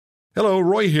Hello,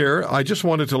 Roy here. I just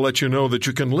wanted to let you know that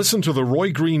you can listen to The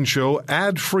Roy Green Show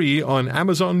ad-free on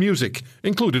Amazon Music,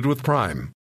 included with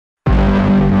Prime. Welcome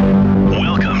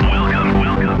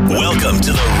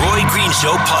to The Roy Green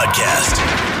Show podcast.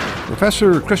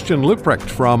 Professor Christian Leuprecht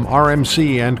from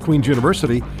RMC and Queen's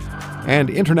University and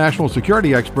international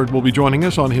security expert will be joining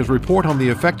us on his report on the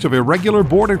effects of irregular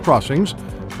border crossings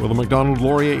for the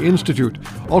Macdonald-Laurier Institute.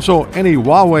 Also, any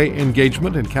Huawei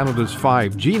engagement in Canada's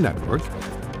 5G network,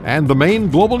 and the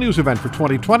main global news event for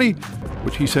 2020,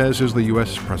 which he says is the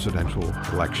U.S. presidential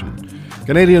election.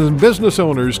 Canadian business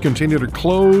owners continue to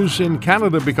close in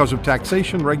Canada because of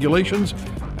taxation regulations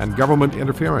and government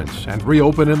interference, and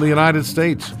reopen in the United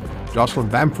States. Jocelyn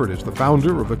Bamford is the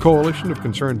founder of the Coalition of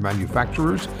Concerned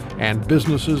Manufacturers and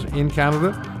Businesses in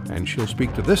Canada, and she'll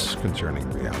speak to this concerning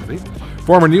reality.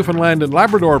 Former Newfoundland and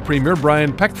Labrador Premier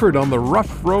Brian Peckford on the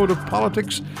rough road of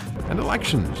politics and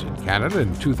elections in Canada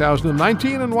in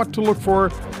 2019 and what to look for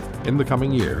in the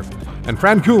coming year. And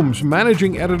Fran Coombs,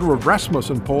 managing editor of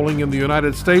Rasmussen Polling in the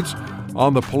United States,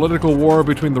 on the political war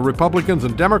between the Republicans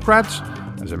and Democrats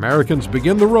as Americans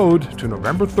begin the road to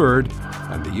November 3rd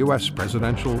and the U.S.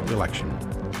 presidential election.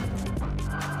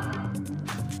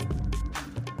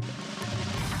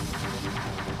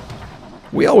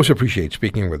 We always appreciate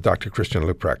speaking with Dr. Christian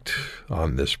Leuprecht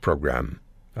on this program.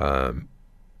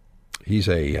 He's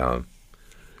a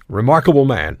remarkable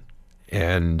man,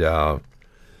 and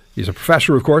he's a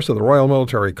professor, of course, at the Royal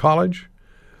Military College,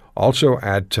 also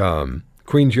at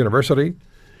Queen's University.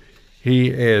 He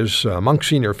is a Monk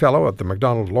Senior Fellow at the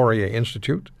Macdonald-Laurier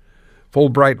Institute,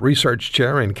 Fulbright Research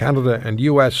Chair in Canada and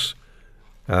U.S.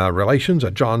 Relations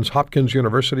at Johns Hopkins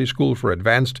University School for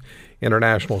Advanced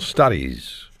International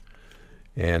Studies.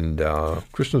 And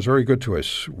Christian's very good to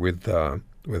us with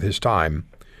his time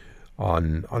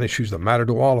on issues that matter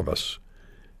to all of us.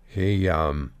 He's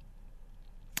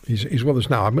with us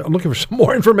now. I'm looking for some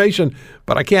more information,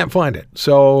 but I can't find it.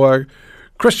 So,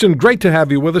 Christian, great to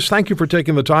have you with us. Thank you for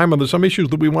taking the time, and there's some issues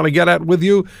that we want to get at with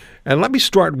you. And let me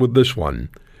start with this one.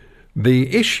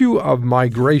 The issue of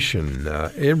migration,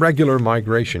 irregular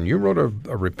migration. You wrote a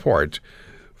report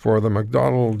for the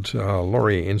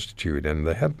Macdonald-Laurier Institute, and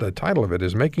the title of it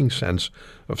is Making Sense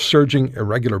of Surging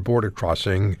Irregular Border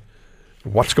Crossing.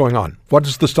 What's going on? What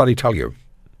does the study tell you?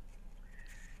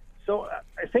 So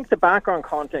I think the background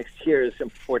context here is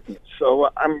important. So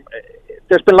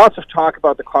there's been lots of talk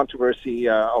about the controversy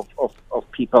of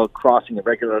people crossing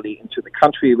irregularly into the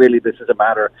country. Really, this is a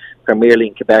matter primarily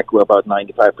in Quebec, where about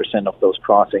 95% of those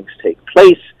crossings take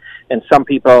place. And some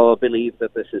people believe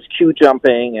that this is queue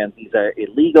jumping and these are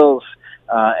illegals.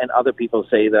 And other people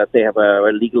say that they have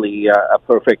a legally a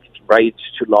perfect right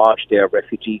to lodge their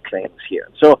refugee claims here.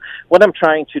 So what I'm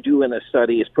trying to do in this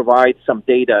study is provide some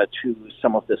data to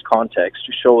some of this context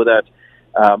to show that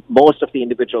most of the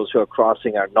individuals who are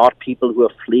crossing are not people who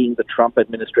are fleeing the Trump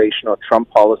administration or Trump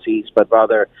policies, but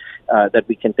rather that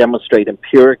we can demonstrate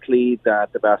empirically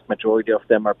that the vast majority of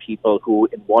them are people who,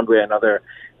 in one way or another,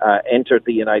 entered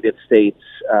the United States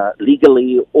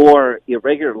legally or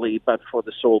irregularly, but for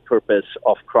the sole purpose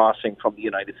of crossing from the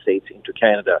United States into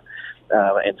Canada.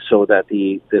 And so that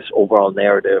this overall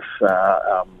narrative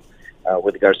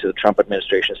with regards to the Trump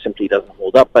administration simply doesn't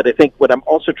hold up. But I think what I'm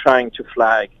also trying to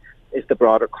flag is the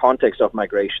broader context of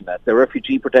migration, that the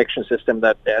refugee protection system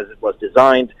that, as it was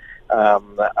designed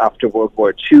after World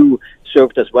War II,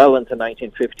 served us well into the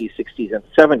 1950s, 60s, and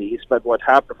 70s. But what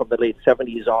happened from the late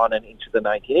 70s on and into the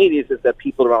 1980s is that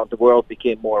people around the world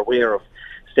became more aware of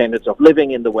standards of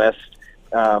living in the West,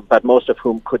 but most of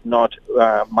whom could not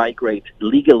migrate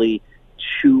legally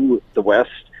to the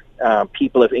West.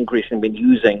 People have increasingly been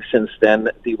using since then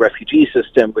the refugee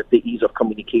system with the ease of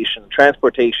communication and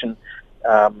transportation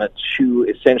to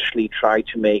essentially try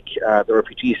to make the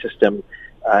refugee system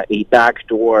a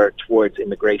backdoor towards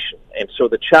immigration. And so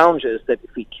the challenge is that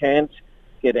if we can't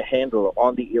get a handle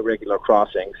on the irregular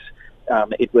crossings,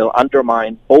 it will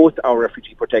undermine both our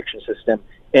refugee protection system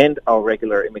and our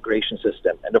regular immigration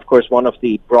system. And of course, one of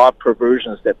the broad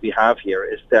perversions that we have here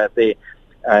is that the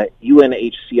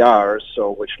UNHCR,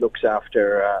 which looks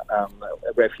after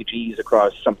refugees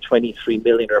across some 23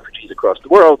 million refugees across the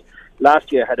world,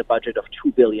 last year had a budget of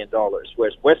 $2 billion,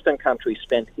 whereas Western countries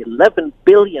spent $11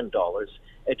 billion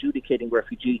adjudicating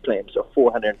refugee claims of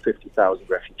 450,000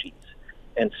 refugees.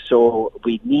 And so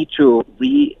we need to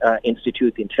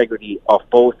reinstitute the integrity of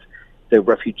both the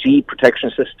refugee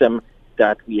protection system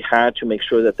that we had to make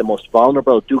sure that the most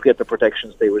vulnerable do get the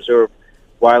protections they deserve,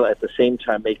 while at the same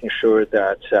time making sure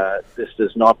that this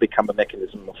does not become a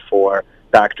mechanism for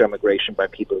backdoor immigration by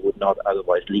people who would not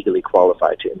otherwise legally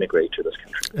qualify to immigrate to this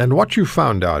country. And what you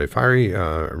found out, if I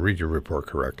read your report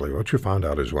correctly, what you found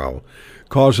out as well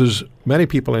causes many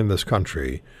people in this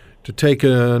country to take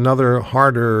another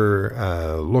harder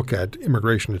look at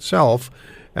immigration itself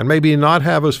and maybe not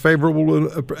have as favorable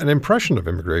an impression of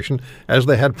immigration as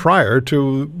they had prior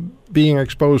to being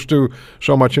exposed to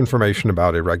so much information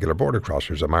about irregular border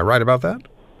crossers. Am I right about that?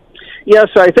 Yeah,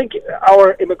 so I think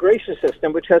our immigration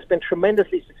system, which has been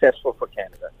tremendously successful for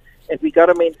Canada, and we got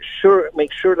to make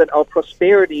sure that our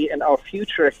prosperity and our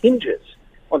future hinges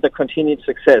on the continued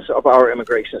success of our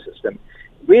immigration system,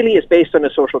 really is based on a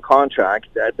social contract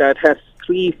that has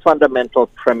three fundamental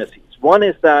premises. One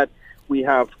is that we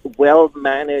have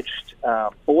well-managed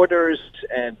borders,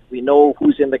 and we know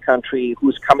who's in the country,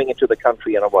 who's coming into the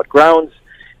country, and on what grounds,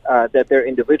 that they're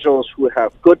individuals who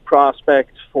have good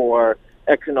prospects for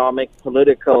economic,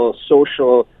 political,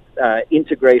 social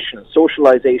integration and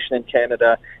socialization in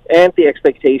Canada, and the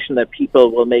expectation that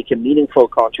people will make a meaningful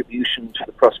contribution to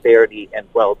the prosperity and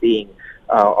well-being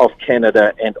of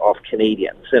Canada and of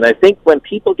Canadians. And I think when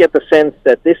people get the sense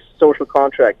that this social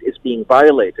contract is being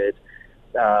violated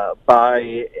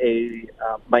by a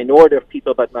minority of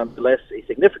people, but nonetheless a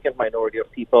significant minority of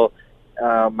people,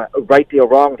 rightly or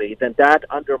wrongly, then that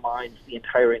undermines the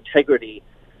entire integrity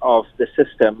of the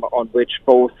system on which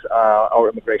both our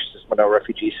immigration system and our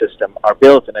refugee system are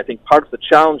built. And I think part of the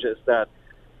challenge is that,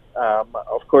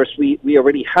 of course, we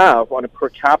already have, on a per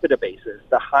capita basis,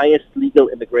 the highest legal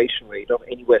immigration rate of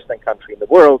any Western country in the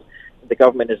world. The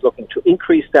government is looking to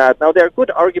increase that. Now, there are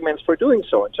good arguments for doing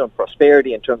so in terms of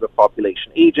prosperity, in terms of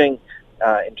population aging,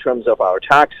 in terms of our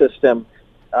tax system.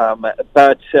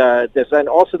 But there's then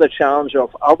also the challenge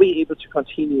of, are we able to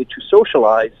continue to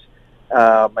socialize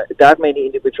that many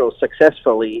individuals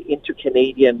successfully into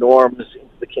Canadian norms,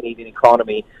 into the Canadian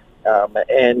economy,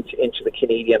 and into the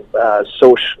Canadian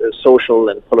social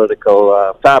and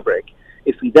political fabric.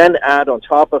 If we then add on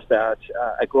top of that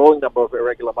a growing number of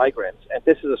irregular migrants, and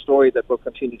this is a story that will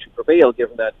continue to prevail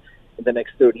given that in the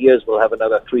next 30 years we'll have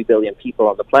another 3 billion people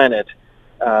on the planet,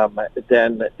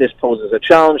 then this poses a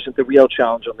challenge. And the real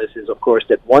challenge on this is, of course,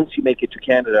 that once you make it to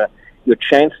Canada, your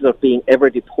chances of being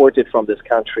ever deported from this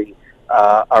country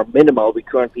are minimal. We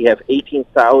currently have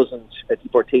 18,000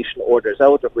 deportation orders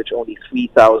out, of which only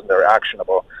 3,000 are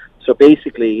actionable. So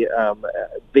basically,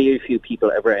 very few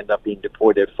people ever end up being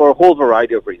deported for a whole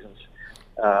variety of reasons.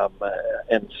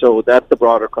 And so that's the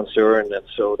broader concern, and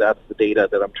so that's the data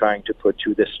that I'm trying to put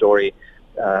to this story,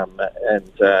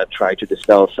 and try to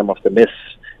dispel some of the myths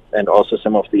and also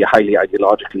some of the highly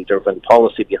ideologically driven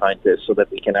policy behind this, so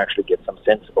that we can actually get some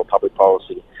sensible public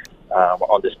policy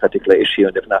on this particular issue.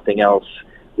 And if nothing else,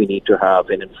 we need to have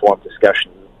an informed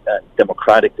discussion,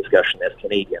 democratic discussion as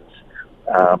Canadians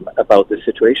about this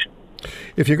situation.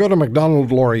 If you go to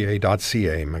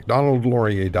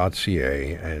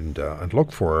macdonaldlaurier.ca, and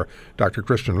look for Dr.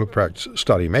 Christian Leuprecht's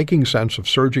study, Making Sense of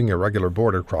Surging Irregular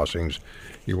Border Crossings,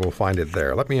 you will find it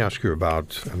there. Let me ask you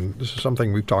about, and this is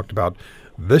something we've talked about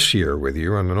this year with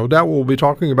you, and no doubt we'll be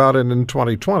talking about it in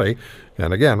 2020.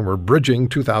 And again, we're bridging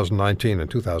 2019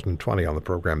 and 2020 on the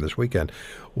program this weekend.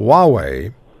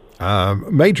 Huawei,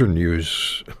 major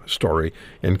news story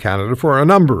in Canada for a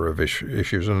number of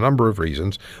issues and a number of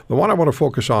reasons. The one I want to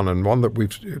focus on, and one that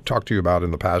we've talked to you about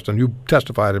in the past, and you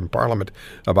testified in Parliament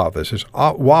about this, is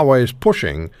Huawei is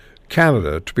pushing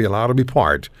Canada to be allowed to be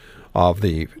part of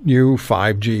the new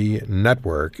 5G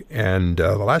network. And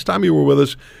the last time you were with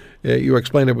us, you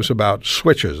explained it was about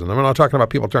switches, and we're not talking about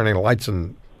people turning lights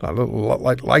and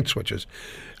light switches.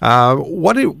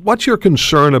 What's your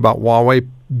concern about Huawei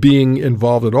being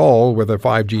involved at all with a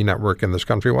 5G network in this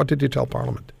country? What did you tell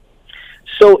Parliament?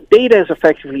 So data is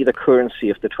effectively the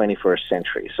currency of the 21st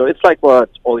century. So it's like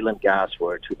what oil and gas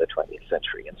were to the 20th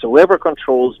century. And so whoever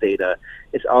controls data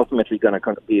is ultimately going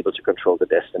to be able to control the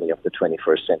destiny of the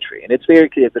 21st century. And it's very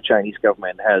clear that the Chinese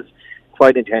government has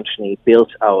quite intentionally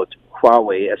built out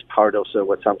Huawei as part of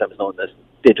what's sometimes known as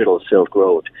digital Silk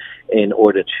Road in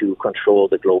order to control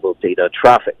the global data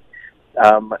traffic.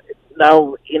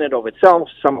 Now, in and of itself,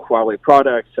 some Huawei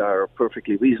products are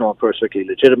perfectly reasonable, perfectly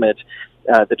legitimate.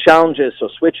 The challenges, so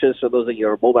switches, so those are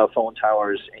your mobile phone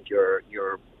towers and your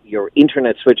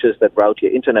internet switches that route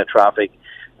your internet traffic,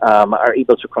 are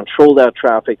able to control that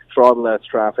traffic, throttle that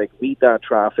traffic, read that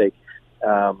traffic,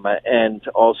 and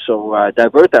also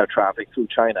divert that traffic through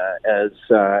China as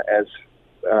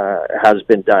has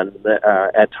been done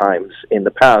at times in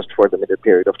the past for a limited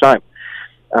period of time.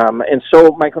 And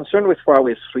so my concern with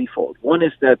Huawei is threefold. One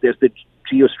is that there's the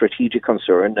geostrategic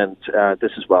concern, and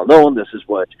this is well known. This is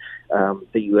what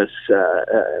the U.S.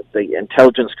 The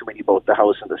Intelligence Committee, both the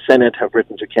House and the Senate, have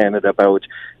written to Canada about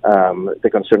the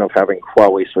concern of having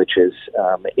Huawei switches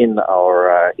in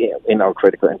our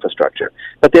critical infrastructure.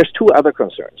 But there's two other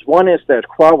concerns. One is that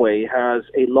Huawei has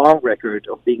a long record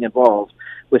of being involved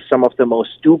with some of the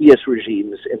most dubious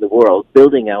regimes in the world,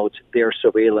 building out their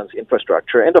surveillance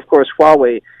infrastructure. And of course,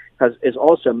 Huawei is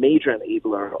also a major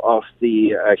enabler of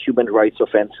the human rights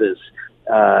offenses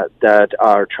that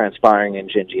are transpiring in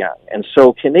Xinjiang. And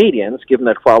so Canadians, given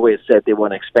that Huawei has said they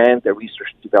want to expand their research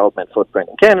and development footprint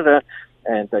in Canada,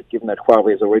 and that given that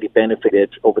Huawei has already benefited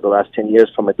over the last 10 years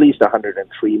from at least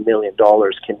 $103 million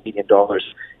Canadian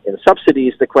dollars in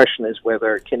subsidies, the question is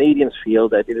whether Canadians feel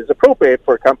that it is appropriate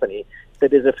for a company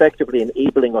that is effectively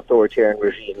enabling authoritarian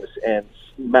regimes and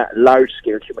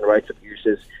large-scale human rights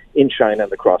abuses in China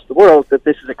and across the world, that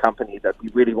this is a company that we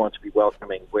really want to be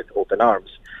welcoming with open arms.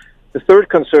 The third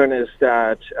concern is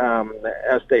that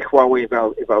as the Huawei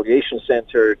Evaluation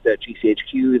Center, the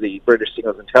GCHQ, the British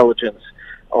Signals Intelligence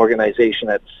organization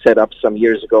that set up some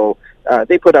years ago,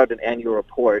 they put out an annual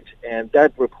report, and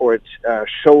that report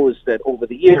shows that over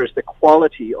the years, the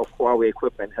quality of Huawei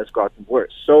equipment has gotten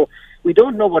worse. So we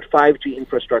don't know what 5G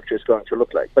infrastructure is going to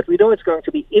look like, but we know it's going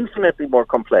to be infinitely more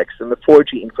complex than the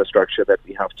 4G infrastructure that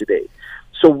we have today.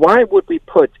 So why would we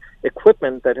put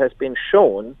equipment that has been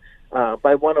shown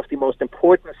by one of the most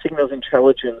important signals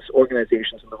intelligence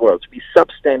organizations in the world to be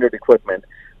substandard equipment,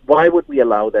 why would we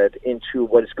allow that into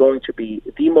what is going to be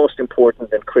the most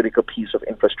important and critical piece of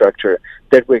infrastructure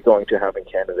that we're going to have in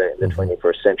Canada in the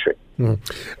 21st century?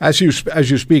 As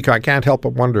you speak, I can't help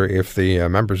but wonder if the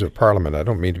members of Parliament, I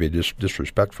don't mean to be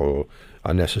disrespectful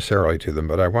unnecessarily to them,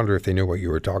 but I wonder if they knew what you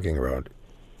were talking about.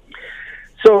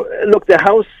 So, look, the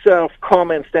House of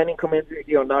Commons Standing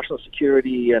Committee on National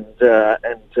Security and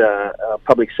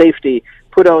Public Safety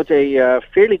put out a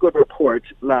fairly good report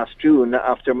last June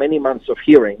after many months of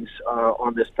hearings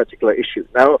on this particular issue.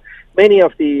 Now, many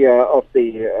of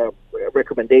the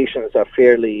recommendations are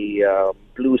fairly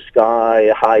blue sky,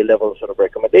 high-level sort of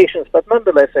recommendations, but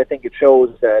nonetheless, I think it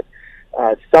shows that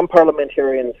some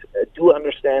parliamentarians do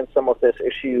understand some of this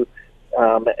issue,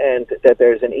 and that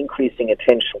there's an increasing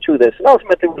attention to this. And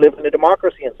ultimately, we live in a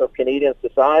democracy, and so if Canadians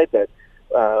decide that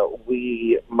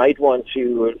we might want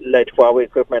to let Huawei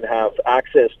equipment have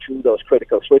access to those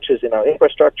critical switches in our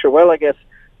infrastructure, well, I guess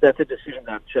that's a decision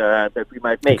that we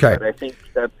might make. Okay. But I think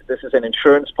that this is an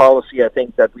insurance policy I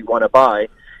think that we want to buy.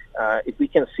 If we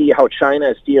can see how China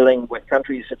is dealing with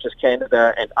countries such as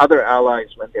Canada and other allies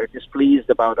when they're displeased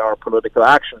about our political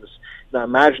actions, now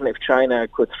imagine if China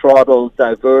could throttle,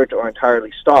 divert, or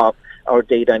entirely stop our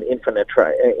data and internet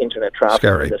traffic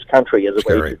in this country as a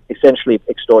way to essentially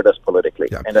extort us politically.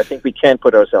 Yeah. And I think we can't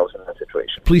put ourselves in that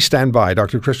situation. Please stand by.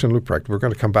 Dr. Christian Leuprecht, we're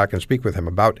going to come back and speak with him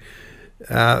about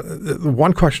the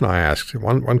one question I asked.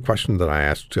 One question that I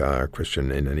asked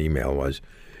Christian in an email was,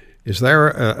 is there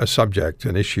a subject,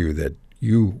 an issue that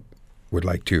you would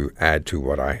like to add to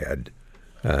what I had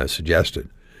suggested?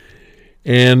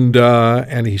 And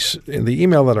he's, in the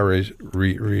email that I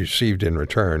received in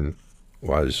return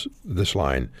was this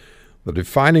line: the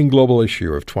defining global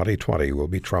issue of 2020 will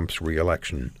be Trump's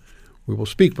re-election. We will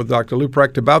speak with Dr.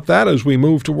 Leuprecht about that as we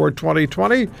move toward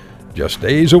 2020, just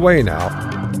days away now.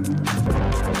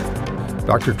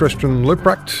 Dr. Christian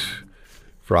Leuprecht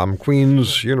from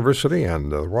Queen's University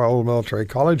and the Royal Military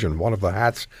College, and one of the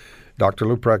hats Dr.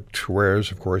 Leuprecht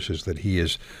wears, of course, is that he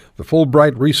is the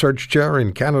Fulbright Research Chair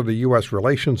in Canada-U.S.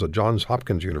 Relations at Johns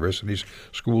Hopkins University's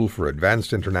School for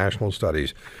Advanced International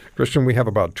Studies. Christian, we have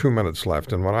about 2 minutes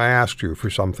left, and when I asked you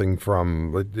for something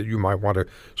that you might want to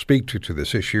speak to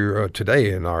this issue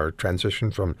today in our transition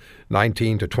from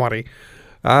 19 to 20,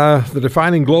 the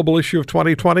defining global issue of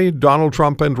 2020, Donald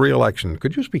Trump and re-election.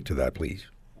 Could you speak to that, please?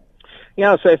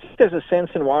 Yeah, so I think there's a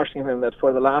sense in Washington that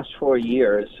for the last 4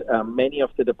 years, many of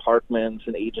the departments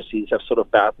and agencies have sort of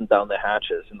battened down the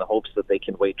hatches in the hopes that they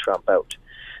can wait Trump out.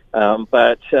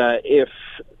 But if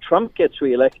Trump gets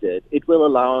reelected, it will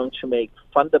allow him to make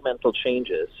fundamental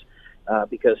changes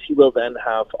because he will then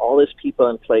have all his people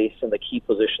in place in the key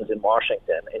positions in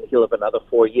Washington, and he'll have another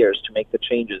 4 years to make the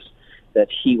changes that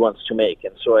he wants to make.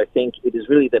 And so I think it is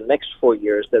really the next 4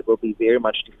 years that will be very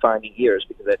much defining years,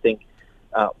 because I think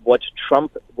what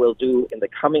Trump will do in the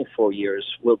coming 4 years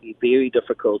will be very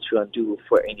difficult to undo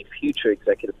for any future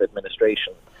executive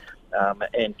administration.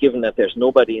 And given that there's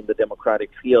nobody in the Democratic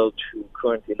field who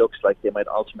currently looks like they might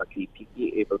ultimately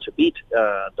be able to beat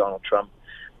Donald Trump,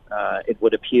 it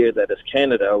would appear that as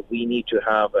Canada, we need to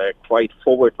have a quite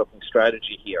forward-looking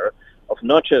strategy here of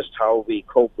not just how we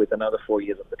cope with another 4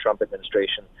 years of the Trump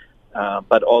administration,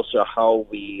 but also how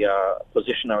we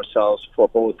position ourselves for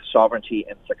both sovereignty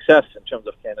and success in terms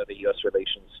of Canada-U.S.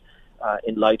 relations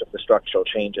in light of the structural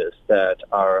changes that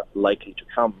are likely to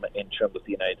come in terms of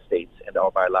the United States and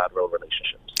our bilateral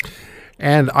relationships.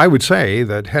 And I would say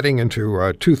that heading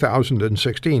into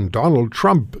 2016, Donald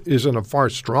Trump is in a far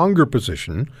stronger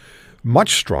position,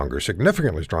 much stronger,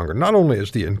 significantly stronger, not only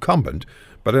as the incumbent,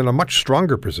 but in a much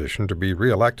stronger position to be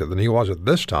reelected than he was at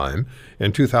this time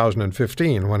in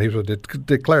 2015 when he was a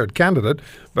declared candidate.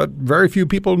 But very few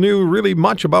people knew really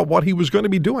much about what he was going to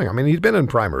be doing. I mean, he'd been in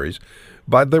primaries,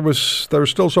 but there was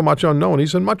still so much unknown.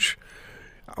 He's in much,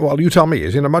 well, you tell me,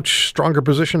 is he in a much stronger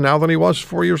position now than he was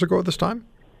 4 years ago at this time?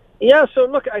 Yeah, so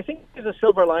look, I think there's a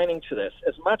silver lining to this.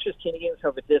 As much as Canadians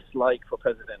have a dislike for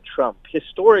President Trump,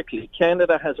 historically,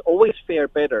 Canada has always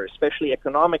fared better, especially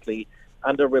economically,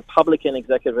 under Republican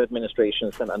executive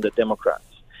administrations than under Democrats.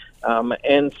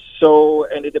 And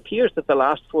it appears that the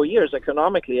last 4 years,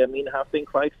 economically, have been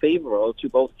quite favorable to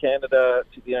both Canada,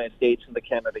 to the United States, and the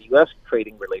Canada-U.S.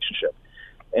 trading relationship.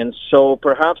 And so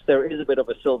perhaps there is a bit of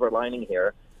a silver lining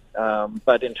here.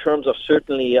 But in terms of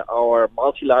certainly our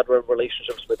multilateral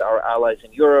relationships with our allies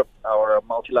in Europe, our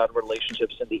multilateral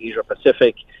relationships in the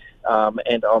Asia-Pacific,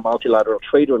 and our multilateral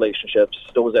trade relationships,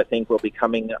 those I think will be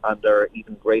coming under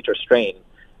even greater strain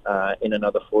in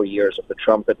another 4 years of the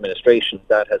Trump administration.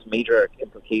 That has major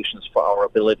implications for our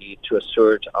ability to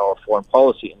assert our foreign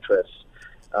policy interests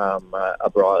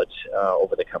abroad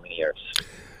over the coming years.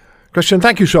 Christian,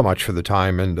 thank you so much for the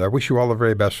time, and I wish you all the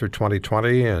very best for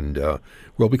 2020, and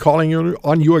we'll be calling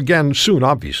on you again soon,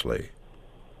 obviously.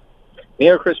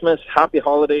 Merry Christmas, happy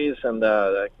holidays, and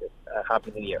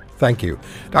Happy New Year. Thank you.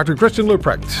 Dr. Christian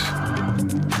Leuprecht.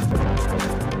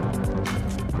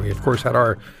 We, of course, had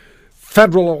our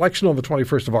federal election on the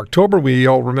 21st of October. We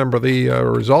all remember the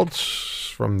results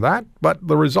from that, but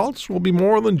the results will be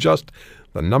more than just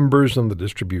the numbers and the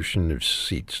distribution of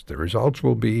seats. The results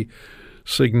will be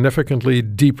significantly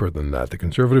deeper than that. The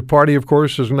Conservative Party, of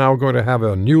course, is now going to have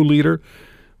a new leader.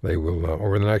 They will,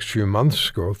 over the next few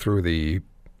months, go through the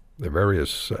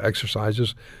various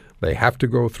exercises they have to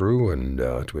go through and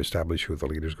to establish who the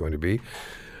leader is going to be.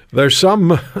 There's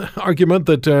some argument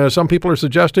that some people are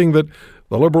suggesting that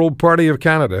the Liberal Party of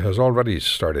Canada has already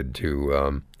started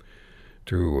to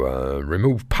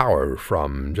remove power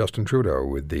from Justin Trudeau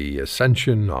with the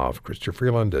ascension of Chrystia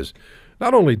Freeland as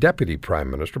not only Deputy Prime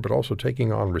Minister, but also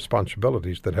taking on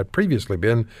responsibilities that had previously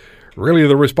been really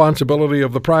the responsibility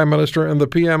of the Prime Minister and the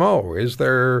PMO. Is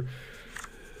there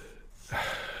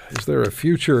a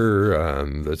future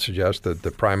that suggests that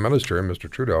the Prime Minister, Mr.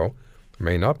 Trudeau,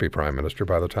 may not be Prime Minister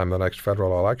by the time the next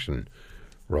federal election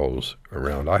rolls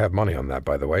around? I have money on that,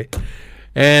 by the way.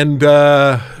 And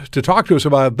to talk to us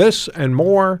about this and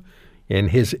more in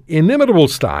his inimitable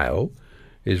style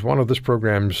is one of this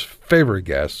program's favorite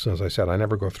guests. As I said, I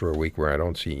never go through a week where I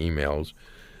don't see emails.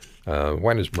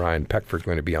 When is Brian Peckford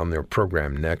going to be on their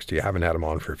program next? You haven't had him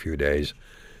on for a few days.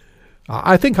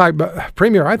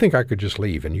 Premier, I think I could just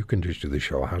leave and you can just do the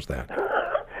show. How's that?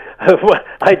 Well,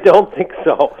 I don't think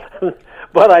so.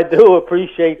 But I do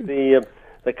appreciate the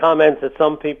comments that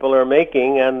some people are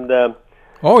making. And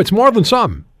it's more than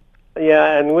some.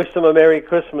 Yeah, and wish them a Merry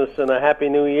Christmas and a Happy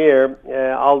New Year,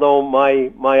 although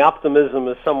my optimism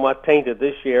is somewhat tainted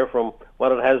this year from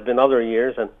what it has been other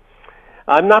years. And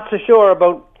I'm not so sure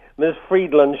about Ms.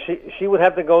 Freeland. She would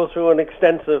have to go through an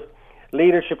extensive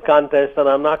leadership contest, and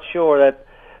I'm not sure that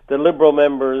the Liberal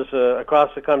members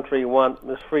across the country want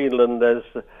Ms. Freeland as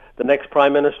the next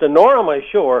Prime Minister, nor am I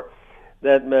sure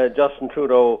that Justin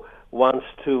Trudeau wants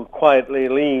to quietly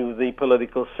leave the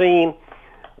political scene.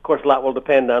 Of course, a lot will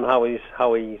depend on how he's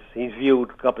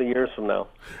viewed a couple of years from now.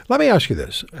 Let me ask you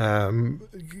this.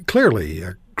 Clearly,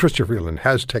 Chrystia Freeland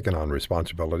has taken on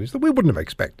responsibilities that we wouldn't have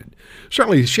expected.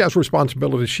 Certainly, she has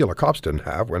responsibilities Sheila Copps didn't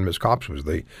have when Ms. Copps was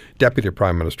the Deputy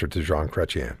Prime Minister to Jean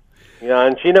Chrétien. Yeah,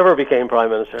 and she never became Prime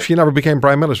Minister. She never became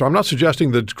Prime Minister. I'm not suggesting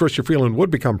that Chrystia Freeland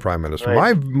would become Prime Minister.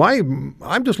 Right.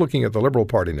 I'm just looking at the Liberal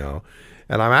Party now,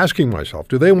 and I'm asking myself,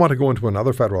 do they want to go into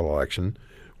another federal election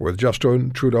with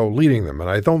Justin Trudeau leading them? And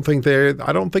I don't think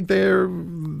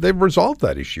they've resolved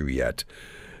that issue yet.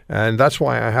 And that's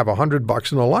why I have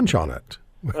 $100 and a lunch on it.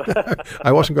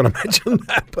 I wasn't going to mention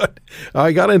that, but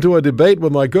I got into a debate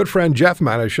with my good friend Jeff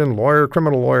Manishin,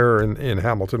 criminal lawyer in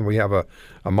Hamilton. We have a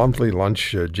monthly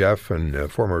lunch, Jeff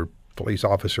and former police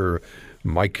officer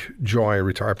Mike Joy,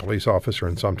 retired police officer,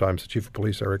 and sometimes the chief of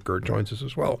police, Eric Gert, joins us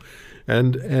as well.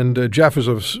 And Jeff is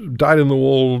a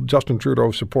dyed-in-the-wool Justin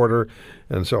Trudeau supporter,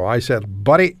 and so I said,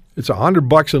 buddy, it's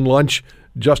 $100 in lunch.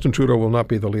 Justin Trudeau will not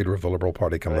be the leader of the Liberal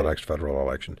Party come the next federal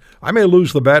election. I may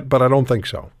lose the bet, but I don't think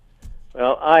so.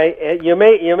 Well, you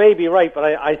may be right, but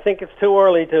I think it's too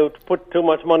early to put too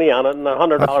much money on it, and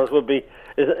 $100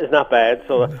 is not bad.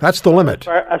 So that's the limit.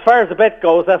 As far as the bet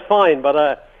goes, that's fine.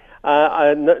 But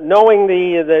knowing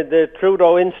the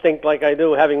Trudeau instinct like I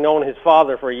do, having known his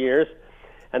father for years,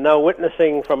 and now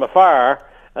witnessing from afar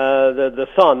the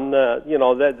son,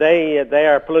 they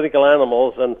are political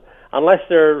animals, and unless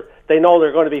they know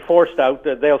they're going to be forced out,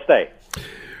 they'll stay.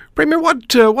 Premier,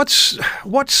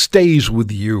 what stays with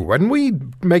you when we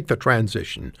make the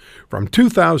transition from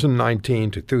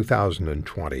 2019 to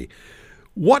 2020?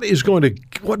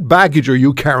 What baggage are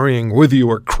you carrying with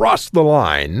you across the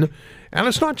line? And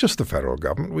it's not just the federal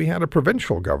government. We had a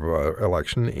provincial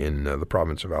election in the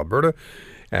province of Alberta.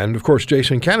 And, of course,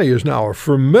 Jason Kenney is now a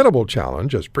formidable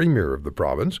challenge as Premier of the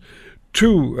province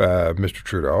to Mr.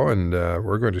 Trudeau, and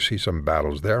we're going to see some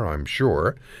battles there, I'm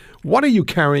sure. What are you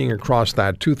carrying across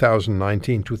that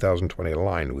 2019-2020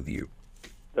 line with you?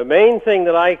 The main thing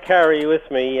that I carry with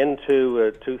me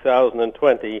into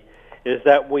 2020 is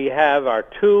that we have our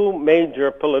two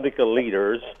major political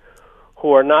leaders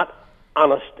who are not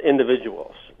honest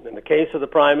individuals. In the case of the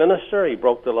Prime Minister, he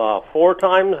broke the law 4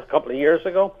 times a couple of years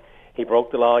ago. He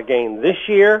broke the law again this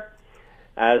year,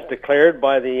 as declared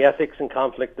by the Ethics and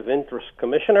Conflict of Interest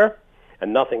Commissioner,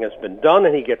 and nothing has been done,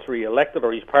 and he gets re-elected,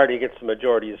 or his party gets the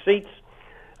majority of seats.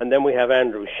 And then we have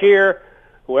Andrew Scheer,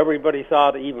 who everybody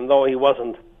thought, even though he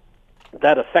wasn't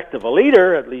that effective a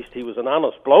leader, at least he was an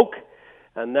honest bloke,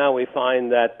 and now we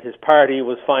find that his party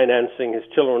was financing his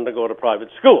children to go to private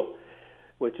school,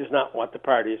 which is not what the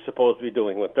party is supposed to be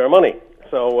doing with their money.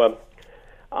 So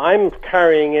I'm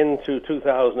carrying into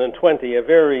 2020 a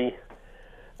very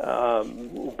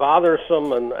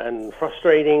bothersome and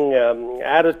frustrating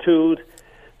attitude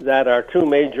that our two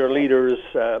major leaders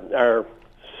are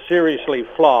seriously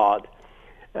flawed,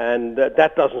 and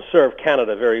that doesn't serve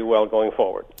Canada very well going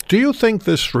forward. Do you think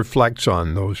this reflects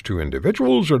on those two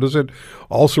individuals, or does it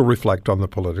also reflect on the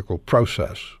political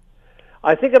process?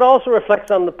 I think it also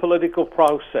reflects on the political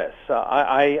process.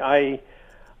 I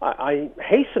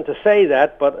hasten to say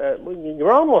that, but you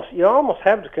almost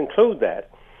have to conclude that.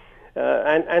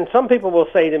 And some people will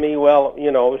say to me, well,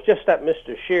 it was just that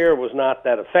Mr. Scheer was not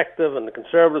that effective and the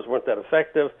Conservatives weren't that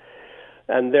effective,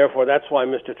 and therefore that's why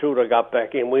Mr. Trudeau got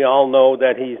back in. We all know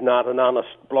that he's not an honest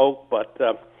bloke, but,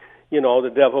 the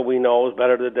devil we know is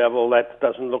better than the devil. That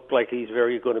doesn't look like he's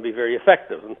going to be very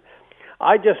effective. And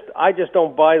I just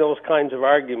don't buy those kinds of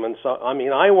arguments. I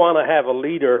mean, I want to have a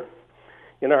leader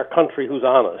in our country who's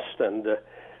honest, and,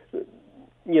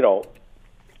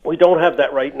 we don't have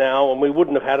that right now, and we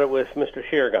wouldn't have had it if Mr.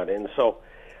 Scheer got in. So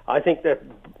I think that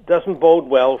doesn't bode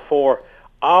well for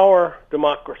our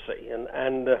democracy,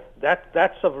 and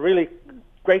that's of really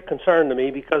great concern to me,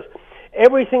 because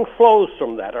everything flows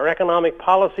from that. Our economic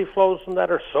policy flows from that,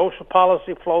 our social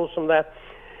policy flows from that,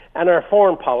 and our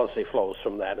foreign policy flows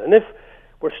from that. And if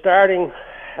we're starting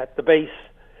at the base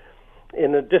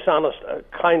in a dishonest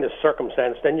kind of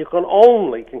circumstance, then you can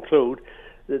only conclude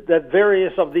that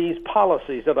various of these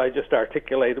policies that I just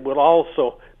articulated will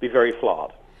also be very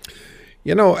flawed.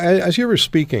 As you were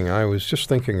speaking, I was just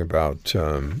thinking about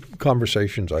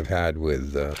conversations I've had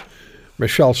with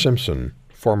Michelle Simpson,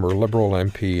 former Liberal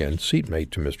MP and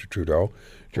seatmate to Mr. Trudeau,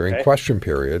 during question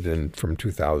period and from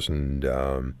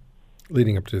 2000,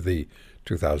 leading up to the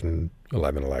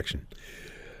 2011 election.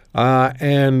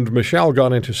 And Michelle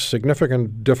got into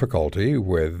significant difficulty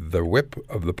with the whip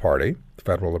of the party, the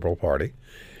Federal Liberal Party,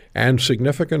 and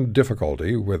significant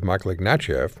difficulty with Michael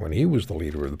Ignatieff when he was the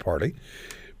leader of the party,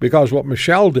 because what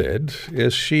Michelle did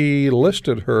is she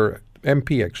listed her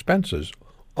MP expenses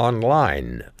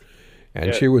online,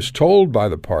 and she was told by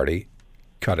the party,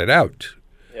 cut it out.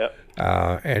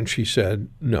 And she said,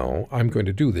 no, I'm going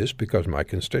to do this because my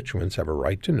constituents have a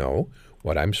right to know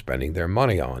what I'm spending their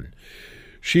money on.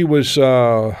 She was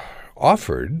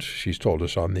offered, she's told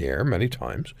us on the air many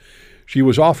times, she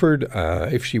was offered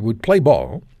if she would play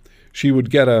ball, she would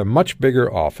get a much bigger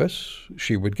office.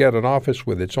 She would get an office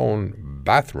with its own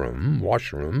bathroom,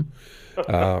 washroom.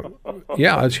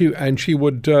 She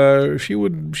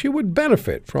would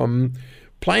benefit from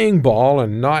playing ball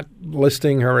and not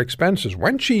listing her expenses.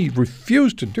 When she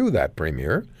refused to do that,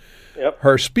 Premier,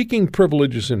 her speaking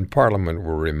privileges in Parliament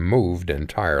were removed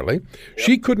entirely.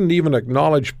 She couldn't even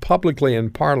acknowledge publicly in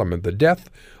Parliament the death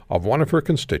of one of her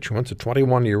constituents, a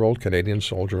 21-year-old Canadian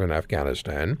soldier in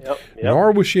Afghanistan,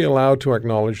 nor was she allowed to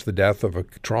acknowledge the death of a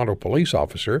Toronto police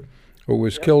officer who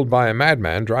was killed by a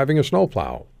madman driving a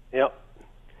snowplow.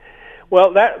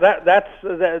 Well, that's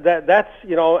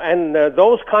and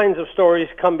those kinds of stories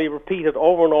can be repeated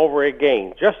over and over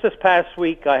again. Just this past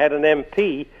week, I had an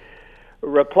MP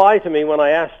reply to me when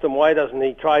I asked him why doesn't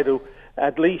he try to,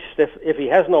 at least if he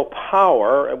has no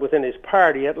power within his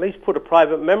party, at least put a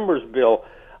private member's bill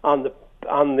on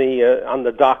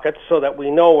the docket so that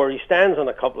we know where he stands on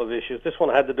a couple of issues. This one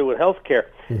had to do with health care.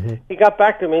 Mm-hmm. He got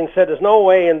back to me and said, there's no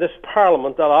way in this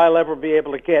Parliament that I'll ever be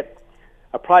able to get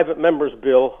a private member's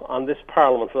bill on this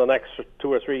Parliament for the next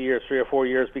 2 or 3 years, 3 or 4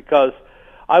 years, because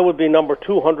I would be number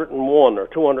 201 or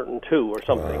 202 or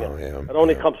something. It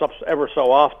only comes up ever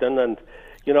so often, and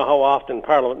you know how often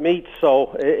Parliament meets,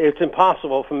 so it's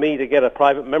impossible for me to get a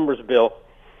private member's bill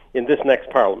in this next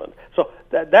Parliament. So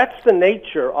that's the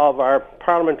nature of our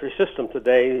parliamentary system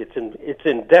today. It's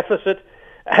in deficit,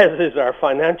 as is our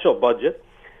financial budget,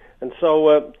 and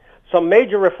so some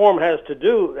major reform has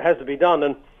to be done.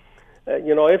 And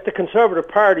if the Conservative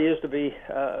Party is to be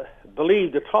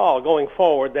believed at all going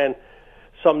forward, then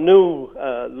some new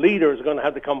leaders are going to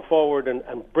have to come forward and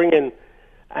bring in,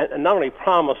 and not only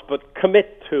promise, but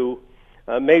commit to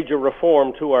major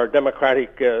reform to our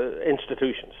democratic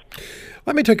institutions.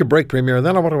 Let me take a break, Premier, and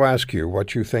then I want to ask you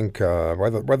what you think,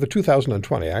 whether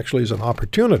 2020 actually is an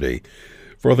opportunity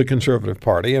for the Conservative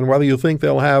Party, and whether you think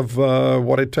they'll have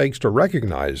what it takes to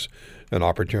recognize an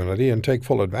opportunity and take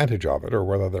full advantage of it, or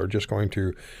whether they're just going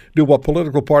to do what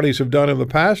political parties have done in the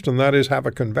past, and that is have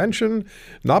a convention,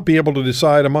 not be able to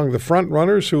decide among the front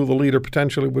runners who the leader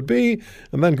potentially would be,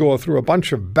 and then go through a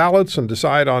bunch of ballots and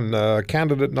decide on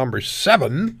candidate number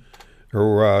 7,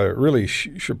 who really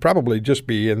should probably just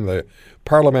be in the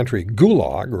parliamentary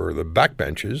gulag or the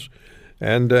backbenches,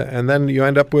 and then you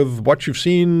end up with what you've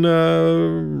seen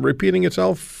repeating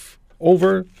itself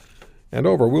over and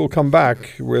over. We'll come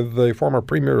back with the former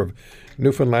Premier of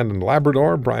Newfoundland and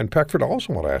Labrador, Brian Peckford. I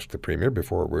also want to ask the Premier,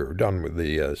 before we're done with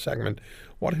the segment,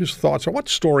 what his thoughts are, what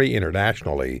story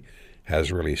internationally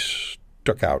has really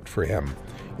stuck out for him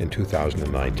in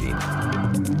 2019.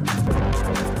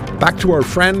 Back to our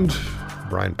friend,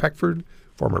 Brian Peckford,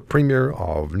 former Premier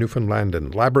of Newfoundland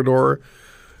and Labrador.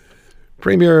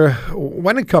 Premier,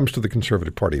 when it comes to the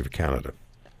Conservative Party of Canada,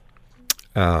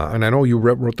 and I know you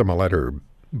wrote them a letter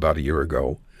about a year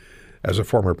ago as a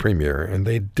former premier, and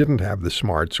they didn't have the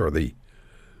smarts or the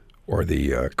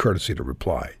courtesy to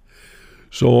reply.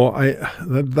 So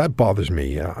that bothers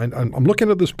me. I'm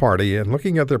looking at this party and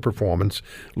looking at their performance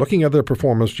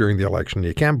during the election.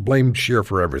 You can't blame Scheer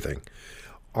for everything.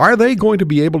 Are they going to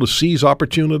be able to seize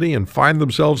opportunity and find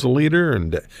themselves a leader,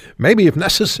 and maybe, if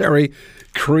necessary,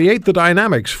 create the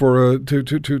dynamics for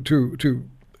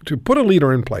to put a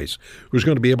leader in place who's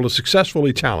going to be able to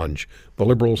successfully challenge the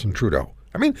Liberals and Trudeau?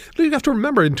 I mean, you have to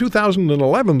remember, in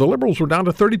 2011, the Liberals were down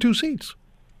to 32 seats.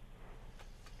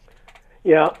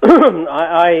 Yeah,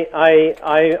 I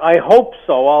hope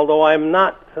so. Although I'm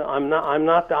not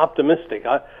optimistic.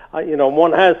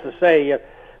 One has to say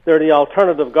they're the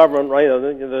alternative government, right?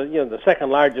 The second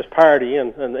largest party,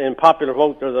 and in popular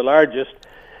vote they're the largest.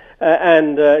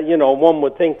 One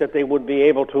would think that they would be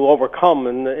able to overcome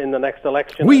in the next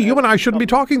election. You and I shouldn't be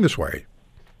talking this way.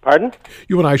 Pardon?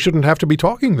 You and I shouldn't have to be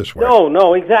talking this way.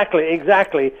 No,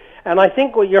 exactly. And I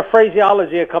think what your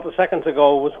phraseology a couple of seconds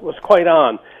ago was quite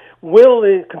on. Will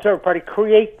the Conservative Party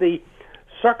create the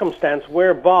circumstance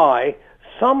whereby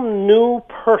some new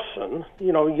person,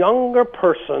 younger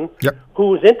person, yep,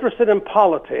 who is interested in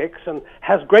politics and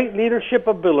has great leadership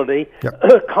ability,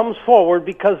 yep, comes forward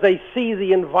because they see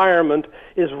the environment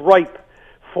is ripe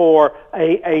for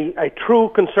a true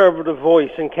conservative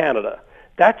voice in Canada?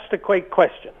 That's the great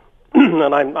question,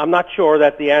 and I'm not sure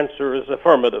that the answer is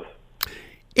affirmative.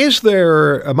 Is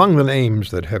there, among the names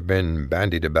that have been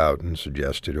bandied about and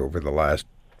suggested over the last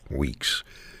weeks,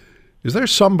 is there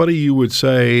somebody you would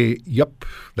say, yep,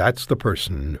 that's the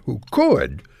person who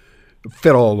could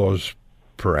fit all those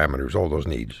parameters, all those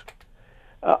needs?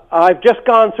 I've just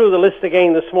gone through the list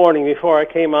again this morning before I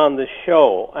came on the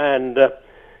show, and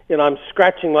I'm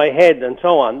scratching my head and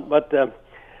so on. But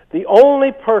the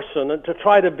only person, to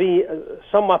try to be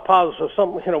somewhat positive,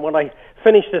 when I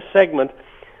finish this segment,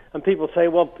 and people say,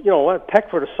 well,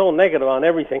 Peckford is so negative on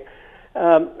everything.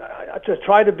 To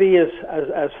try to be as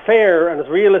fair and as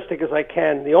realistic as I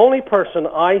can, the only person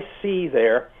I see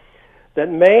there that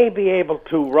may be able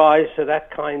to rise to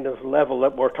that kind of level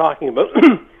that we're talking about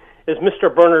is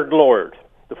Mr. Bernard Lord,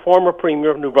 the former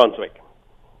Premier of New Brunswick.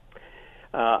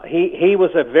 He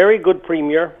was a very good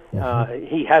Premier.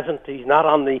 He's not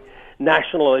on the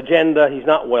national agenda. He's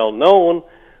not well known,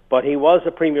 but he was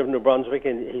a Premier of New Brunswick,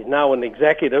 and he's now an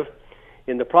executive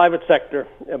in the private sector.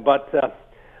 But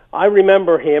I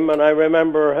remember him, and I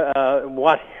remember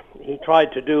what he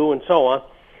tried to do and so on.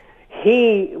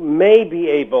 He may be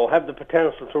able, have the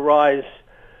potential to rise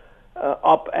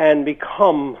up and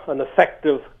become an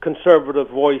effective conservative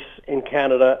voice in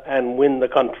Canada and win the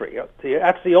country.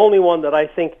 That's the only one that I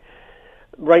think,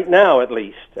 right now at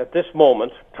least, at this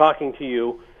moment, talking to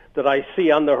you, that I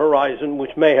see on the horizon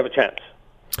which may have a chance.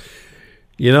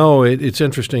 You know, it's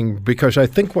interesting because I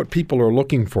think what people are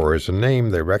looking for is a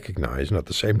name they recognize, and at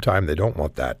the same time they don't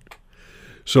want that.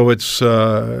 So it's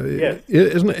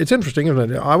it's interesting,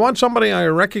 isn't it? I want somebody I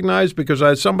recognize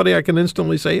because somebody I can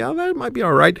instantly say, yeah, that might be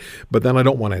all right. But then I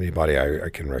don't want anybody I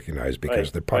can recognize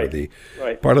because they're part of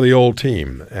the old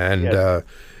team. And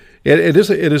it is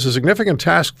a significant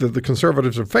task that the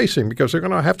Conservatives are facing because they're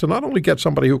going to have to not only get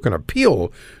somebody who can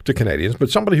appeal to Canadians,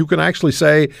 but somebody who can actually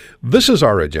say, this is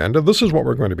our agenda, this is what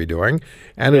we're going to be doing,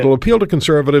 and it'll appeal to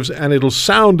Conservatives and it'll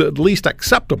sound at least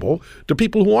acceptable to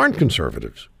people who aren't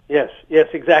Conservatives. Yes,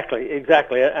 exactly.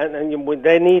 And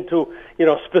they need to,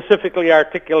 specifically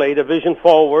articulate a vision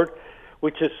forward,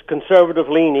 which is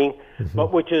conservative-leaning,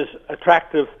 but which is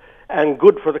attractive and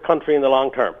good for the country in the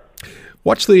long term.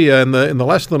 What's the in the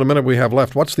less than a minute we have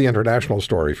left? What's the international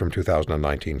story from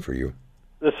 2019 for you?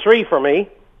 The three for me.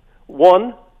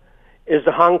 One is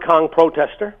the Hong Kong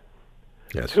protester.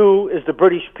 Yes. Two is the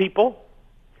British people,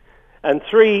 and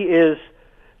three is,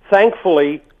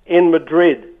 thankfully, in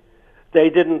Madrid, they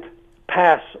didn't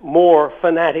pass more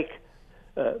fanatic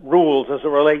rules as it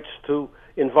relates to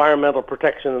environmental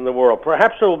protection in the world.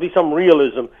 Perhaps there will be some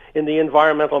realism in the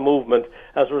environmental movement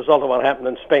as a result of what happened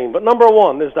in Spain. But number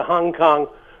one is the Hong Kong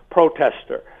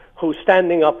protester who's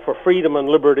standing up for freedom and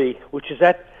liberty, which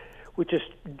is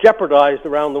jeopardized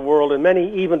around the world in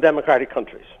many even democratic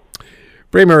countries.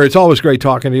 Braemar, it's always great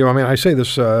talking to you. I mean, I say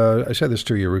this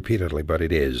to you repeatedly, but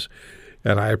it is.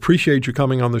 And I appreciate you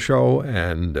coming on the show,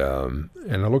 and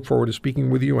I look forward to speaking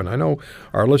with you. And I know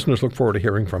our listeners look forward to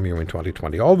hearing from you in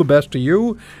 2020. All the best to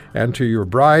you and to your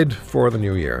bride for the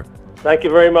new year. Thank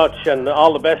you very much, and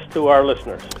all the best to our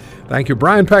listeners. Thank you.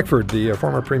 Brian Peckford, the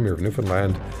former Premier of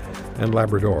Newfoundland and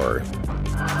Labrador.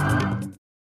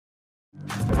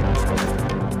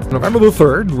 November the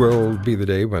 3rd will be the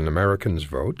day when Americans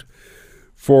vote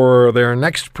for their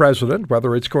next president,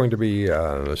 whether it's going to be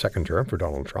the second term for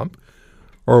Donald Trump,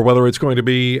 or whether it's going to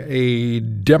be a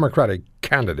Democratic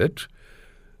candidate.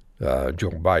 Joe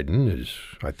Biden is,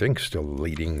 I think, still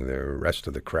leading the rest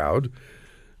of the crowd.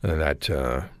 And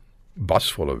that bus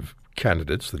full of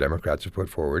candidates the Democrats have put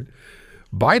forward.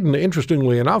 Biden,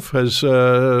 interestingly enough, has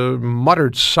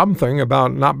muttered something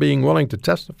about not being willing to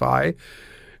testify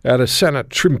at a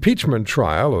Senate impeachment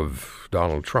trial of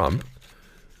Donald Trump.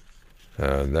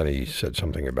 And then he said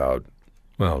something about,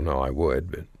 well, no, I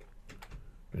would, but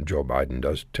Joe Biden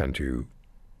does tend to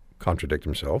contradict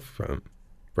himself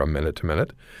from minute to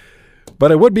minute.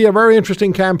 But it would be a very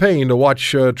interesting campaign to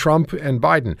watch Trump and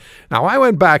Biden. Now, I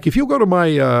went back. If you go to my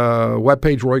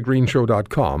webpage,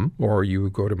 RoyGreenshow.com, or you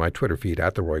go to my Twitter feed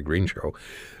at The Roy Green Show,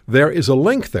 there is a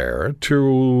link there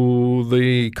to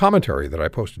the commentary that I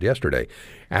posted yesterday.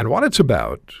 And what it's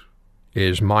about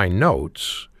is my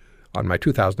notes on my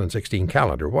 2016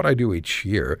 calendar. What I do each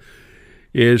year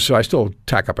is I still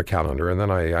tack up a calendar, and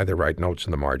then I either write notes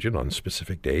in the margin on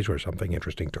specific days where something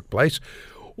interesting took place,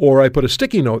 or I put a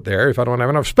sticky note there if I don't have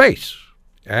enough space.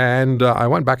 And I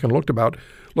went back and looked at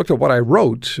what I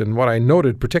wrote and what I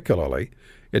noted particularly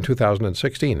in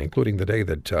 2016, including the day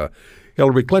that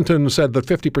Hillary Clinton said that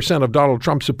 50% of Donald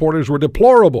Trump supporters were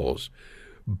deplorables.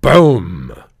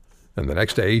 Boom! And the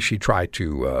next day she tried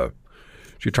to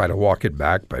walk it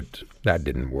back, but that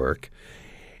didn't work.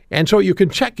 And so you can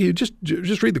check. You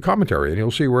just read the commentary, and you'll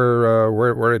see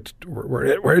where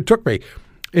it took me,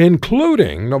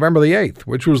 including November the 8th,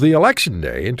 which was the election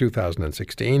day in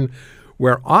 2016,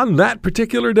 where on that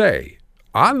particular day,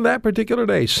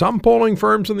 some polling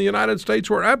firms in the United States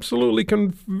were absolutely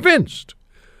convinced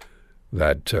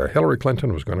that Hillary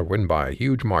Clinton was going to win by a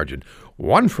huge margin.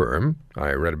 One firm,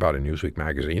 I read about in Newsweek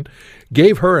magazine,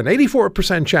 gave her an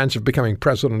 84% chance of becoming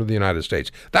president of the United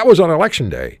States. That was on election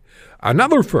day.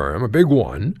 Another firm, a big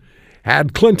one,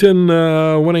 had Clinton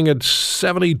winning at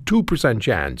 72%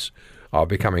 chance of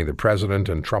becoming the president,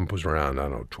 and Trump was around,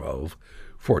 12,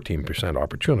 14%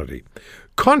 opportunity.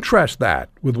 Contrast that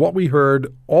with what we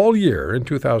heard all year in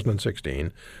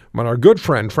 2016 when our good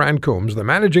friend Fran Coombs, the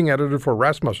managing editor for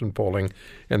Rasmussen Polling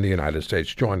in the United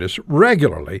States, joined us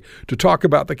regularly to talk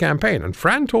about the campaign. And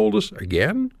Fran told us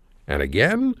again and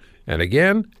again and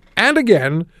again and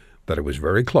again that it was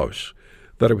very close,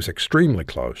 that it was extremely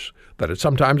close, that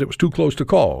sometimes it was too close to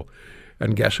call.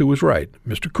 And guess who was right?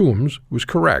 Mr. Coombs was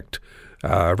correct.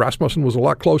 Rasmussen was a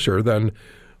lot closer than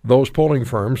those polling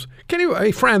firms.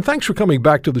 Hey, Fran, thanks for coming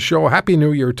back to the show. Happy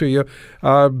New Year to you.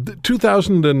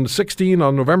 2016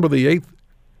 on November the 8th,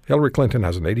 Hillary Clinton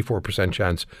has an 84%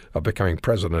 chance of becoming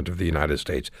president of the United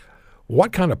States.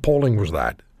 What kind of polling was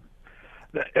that?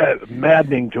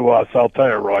 Maddening to us, I'll tell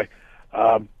you, Roy.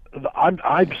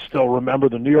 I still remember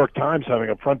the New York Times having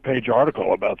a front-page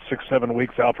article about 6-7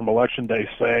 weeks out from Election Day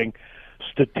saying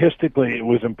statistically it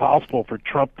was impossible for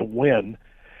Trump to win,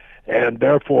 and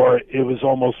therefore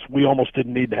we almost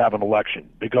didn't need to have an election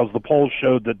because the polls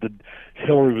showed that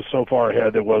Hillary was so far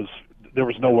ahead there was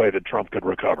no way that Trump could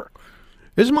recover.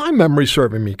 Is my memory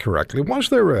serving me correctly? Was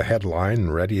there a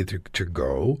headline ready to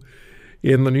go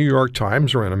in the New York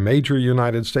Times or in a major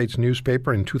United States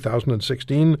newspaper in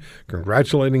 2016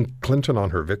 congratulating Clinton on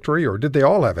her victory, or did they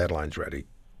all have headlines ready?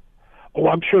 Oh,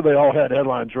 I'm sure they all had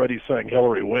headlines ready saying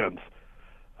Hillary wins.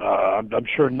 I'm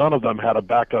sure none of them had a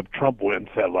backup Trump wins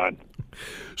headline.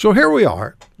 So here we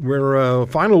are. We're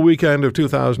final weekend of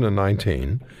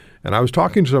 2019, and I was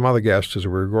talking to some other guests as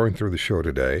we were going through the show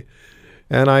today,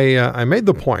 and I made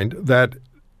the point that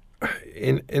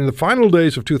in the final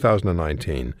days of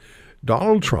 2019,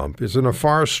 Donald Trump is in a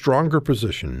far stronger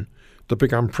position to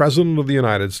become president of the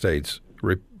United States,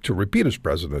 to repeat as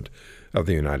president of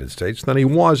the United States, than he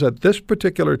was at this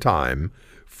particular time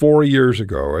 4 years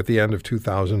ago at the end of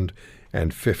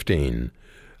 2015.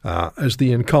 As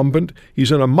the incumbent,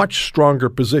 he's in a much stronger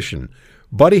position.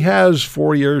 But he has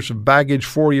 4 years of baggage,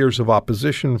 4 years of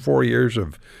opposition, 4 years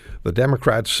of the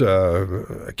Democrats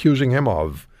accusing him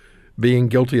of being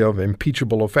guilty of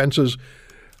impeachable offenses.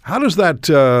 How does that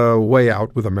weigh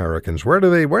out with Americans? How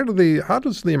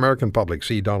does the American public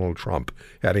see Donald Trump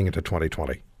heading into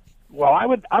 2020? Well, I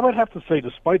would have to say,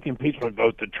 despite the impeachment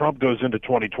vote, that Trump goes into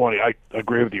 2020, I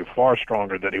agree with you, far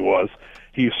stronger than he was.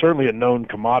 He's certainly a known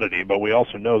commodity, but we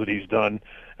also know that he's done,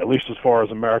 at least as far as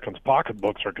Americans'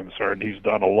 pocketbooks are concerned, he's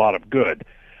done a lot of good.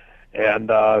 And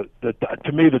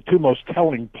to me, the two most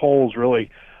telling polls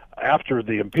really after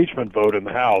the impeachment vote in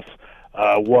the House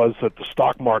was that the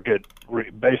stock market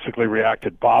basically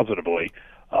reacted positively,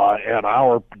 and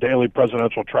our daily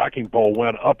presidential tracking poll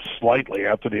went up slightly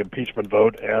after the impeachment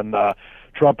vote, and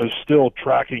Trump is still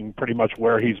tracking pretty much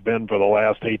where he's been for the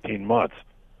last 18 months.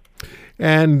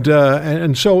 And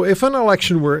so if an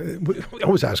election were, we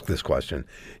always ask this question,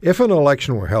 if an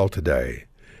election were held today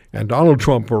and Donald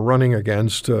Trump were running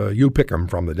against you pick him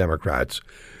from the Democrats,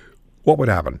 what would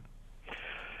happen?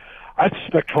 I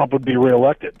suspect Trump would be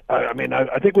reelected. I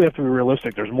think we have to be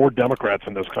realistic. There's more Democrats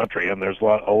in this country, and there's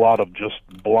a lot of just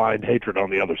blind hatred on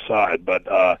the other side. But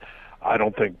I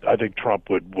think Trump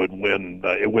would win.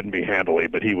 It wouldn't be handily,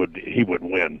 but he would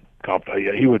win.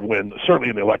 He would win certainly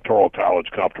in the Electoral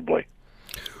College comfortably.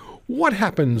 What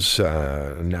happens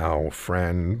now,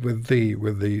 Fran, with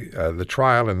the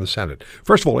trial in the Senate?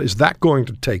 First of all, is that going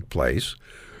to take place?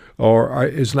 Or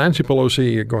is Nancy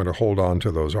Pelosi going to hold on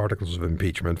to those articles of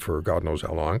impeachment for God knows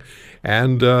how long?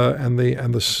 And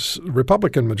the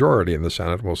Republican majority in the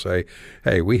Senate will say,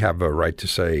 "Hey, we have a right to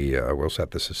say we'll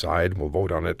set this aside, we'll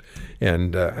vote on it,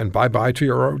 and bye bye to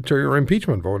your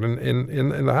impeachment vote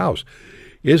in the House."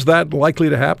 Is that likely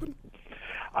to happen?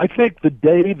 I think the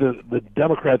day the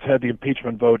Democrats had the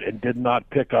impeachment vote and did not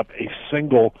pick up a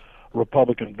single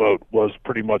Republican vote was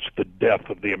pretty much the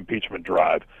death of the impeachment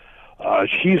drive.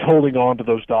 She's holding on to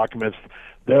those documents.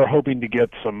 They're hoping to get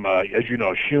some, as you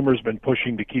know, Schumer's been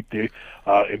pushing to keep the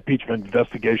impeachment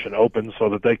investigation open so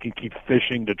that they can keep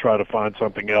fishing to try to find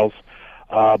something else.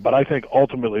 But I think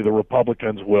ultimately the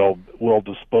Republicans will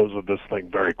dispose of this thing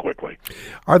very quickly.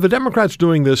 Are the Democrats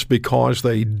doing this because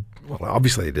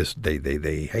obviously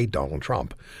they hate Donald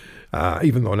Trump,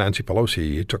 even though Nancy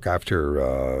Pelosi took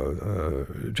after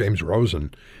James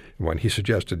Rosen when he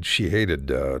suggested she hated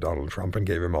Donald Trump and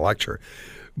gave him a lecture.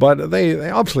 But they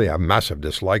obviously have massive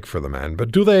dislike for the man. But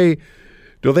do they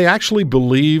actually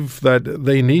believe that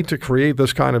they need to create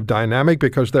this kind of dynamic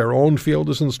because their own field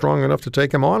isn't strong enough to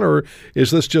take him on? Or is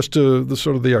this just the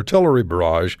sort of the artillery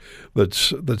barrage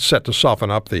that's set to soften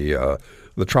up the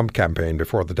Trump campaign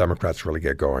before the Democrats really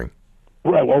get going?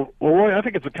 Right. Well, Roy, I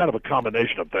think it's a kind of a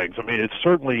combination of things. I mean, it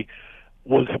certainly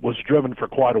was driven for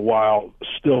quite a while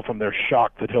still from their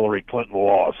shock that Hillary Clinton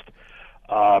lost.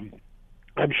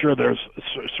 I'm sure there's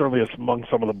certainly among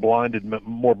some of the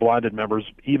more blinded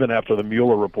members, even after the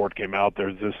Mueller report came out,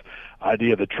 there's this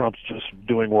idea that Trump's just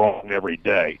doing wrong every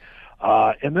day.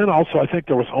 And then also I think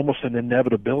there was almost an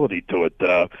inevitability to it.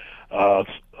 A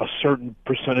certain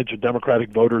percentage of Democratic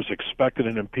voters expected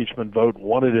an impeachment vote,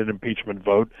 wanted an impeachment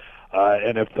vote,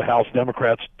 and if the House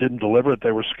Democrats didn't deliver it,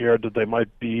 they were scared that they might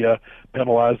be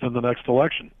penalized in the next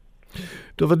election.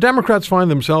 Do the Democrats find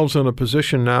themselves in a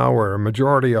position now where a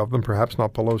majority of them, perhaps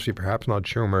not Pelosi, perhaps not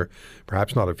Schumer,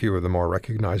 perhaps not a few of the more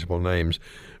recognizable names,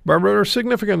 but a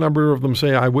significant number of them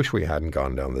say, I wish we hadn't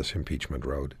gone down this impeachment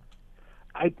road?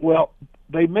 Well,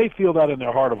 they may feel that in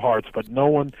their heart of hearts, but no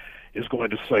one is going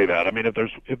to say that. I mean,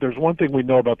 if there's one thing we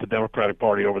know about the Democratic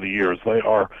Party over the years, they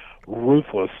are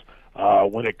ruthless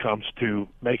when it comes to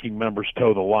making members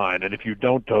toe the line. And if you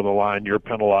don't toe the line, you're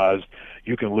penalized.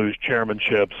 You can lose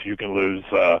chairmanships. You can lose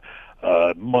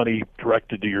money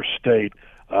directed to your state.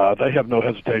 They have no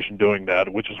hesitation doing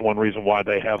that, which is one reason why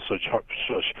they have such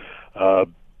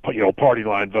party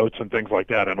line votes and things like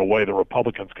that in a way the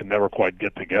Republicans can never quite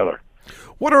get together.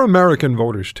 What are American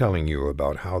voters telling you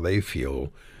about how they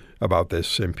feel about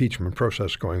this impeachment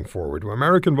process going forward? Do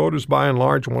American voters, by and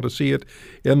large, want to see it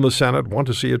in the Senate, want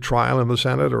to see a trial in the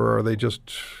Senate, or are they just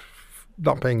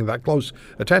not paying that close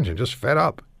attention, just fed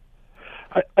up?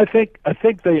 I think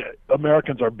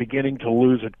Americans are beginning to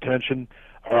lose attention,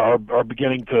 are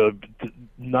beginning to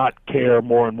not care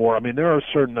more and more. I mean, there are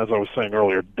certain, as I was saying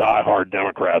earlier, diehard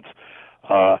Democrats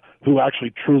who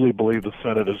actually truly believe the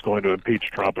Senate is going to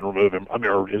impeach Trump and remove him.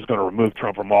 or is going to remove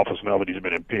Trump from office now that he's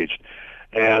been impeached.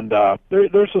 And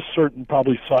there's a certain,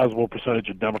 probably sizable percentage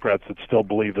of Democrats that still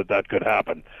believe that could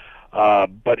happen.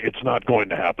 But it's not going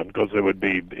to happen because it would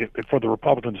be, for the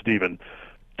Republicans to even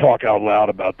talk out loud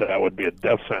about that would be a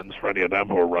death sentence for any of them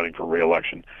who are running for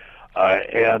re-election.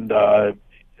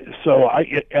 So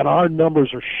our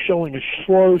numbers are showing a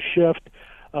slow shift.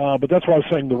 But that's why I was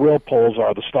saying the real polls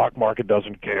are the stock market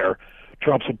doesn't care.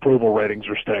 Trump's approval ratings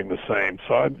are staying the same.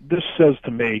 So this says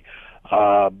to me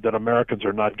that Americans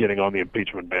are not getting on the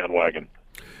impeachment bandwagon.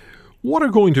 What are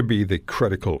going to be the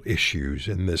critical issues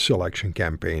in this election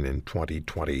campaign in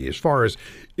 2020 as far as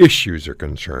issues are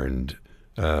concerned,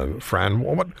 Fran?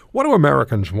 What do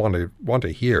Americans want to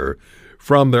hear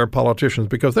from their politicians?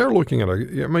 Because they're looking at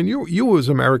you as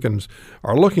Americans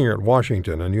are looking at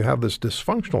Washington and you have this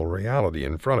dysfunctional reality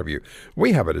in front of you.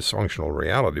 We have a dysfunctional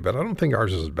reality, but I don't think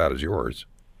ours is as bad as yours.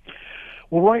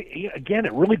 Well, right. Again,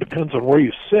 it really depends on where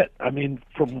you sit. I mean,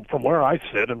 from where I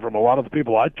sit and from a lot of the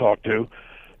people I talk to,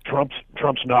 Trump's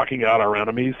knocking out our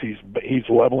enemies. He's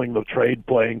leveling the trade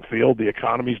playing field. The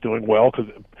economy's doing well because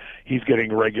he's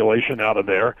getting regulation out of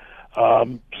there.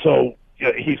 So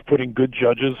he's putting good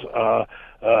judges,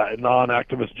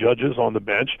 non-activist judges on the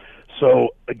bench.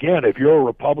 So again, if you're a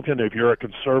Republican, if you're a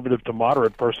conservative to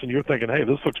moderate person, you're thinking, hey,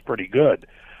 this looks pretty good.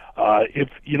 If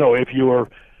you're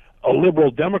a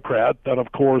liberal Democrat, then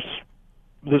of course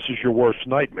this is your worst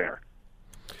nightmare.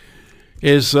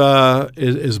 Is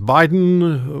Biden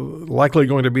likely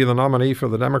going to be the nominee for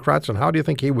the Democrats, and how do you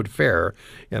think he would fare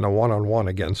in a one-on-one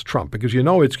against Trump? Because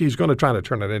he's going to try to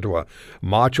turn it into a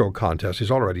macho contest.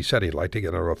 He's already said he'd like to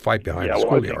get into a fight behind the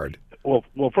schoolyard. Well,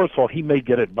 first of all, he may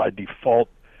get it by default.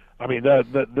 I mean,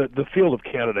 the field of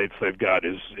candidates they've got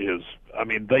is I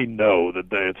mean, they know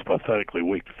that it's a pathetically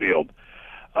weak field,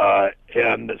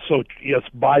 and so yes,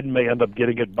 Biden may end up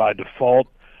getting it by default,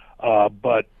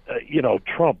 but.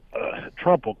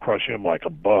 Trump will crush him like a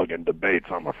bug in debates,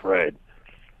 I'm afraid.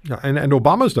 And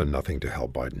Obama's done nothing to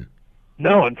help Biden.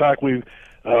 No, in fact,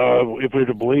 if we're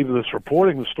to believe this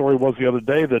reporting, the story was the other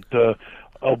day that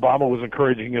Obama was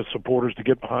encouraging his supporters to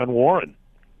get behind Warren.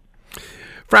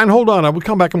 Fran, hold on. We'll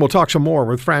come back and we'll talk some more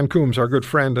with Fran Coombs, our good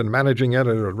friend and managing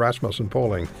editor at Rasmussen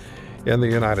Polling in the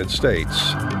United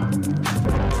States.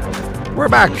 We're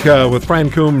back with Fran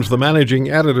Coombs, the managing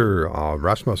editor of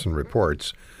Rasmussen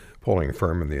Reports, polling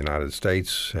firm in the United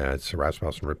States. It's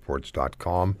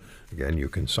RasmussenReports.com. Again, you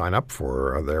can sign up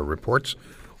for their reports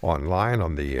online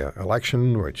on the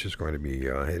election, which is going to be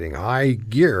hitting high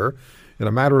gear in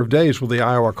a matter of days with the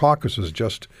Iowa caucuses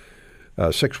just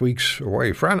 6 weeks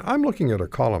away. Fran, I'm looking at a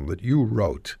column that you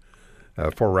wrote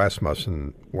for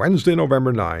Rasmussen Wednesday,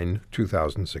 November 9,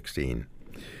 2016.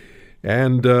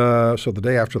 And so the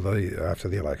day after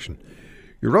the election.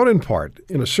 You wrote in part,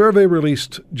 in a survey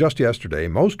released just yesterday,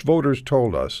 most voters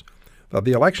told us that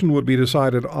the election would be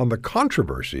decided on the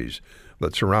controversies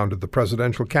that surrounded the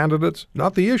presidential candidates,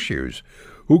 not the issues.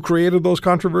 Who created those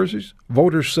controversies?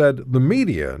 Voters said the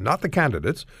media, not the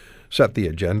candidates, set the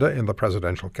agenda in the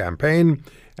presidential campaign,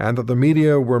 and that the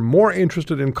media were more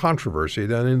interested in controversy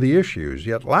than in the issues.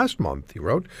 Yet last month, he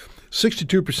wrote,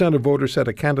 62% of voters said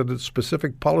a candidate's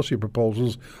specific policy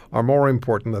proposals are more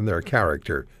important than their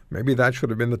character. Maybe that should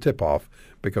have been the tip-off,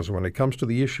 because when it comes to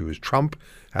the issues, Trump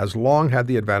has long had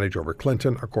the advantage over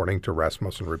Clinton, according to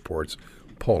Rasmussen Reports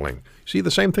polling. See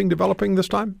the same thing developing this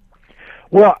time?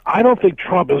 Well, I don't think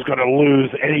Trump is going to lose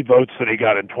any votes that he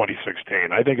got in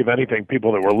 2016. I think, if anything,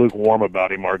 people that were lukewarm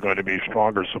about him are going to be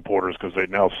stronger supporters because they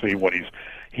now see what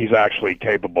he's actually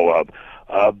capable of.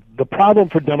 The problem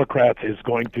for Democrats is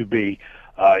going to be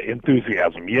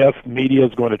enthusiasm. Yes, media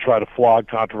is going to try to flog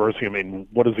controversy. I mean,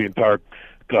 what has the entire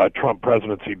Trump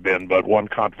presidency been but one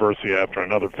controversy after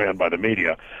another fanned by the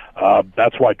media?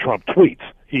 That's why Trump tweets.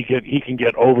 He can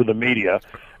get over the media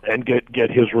and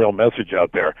get his real message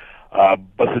out there.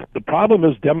 But the problem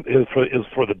is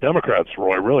for the Democrats,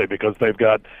 Roy, really, because they've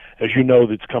got, as you know,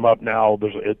 that's come up now.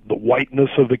 There's the whiteness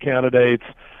of the candidates.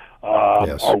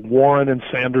 Yes. Are Warren and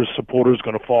Sanders supporters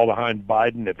going to fall behind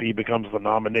Biden if he becomes the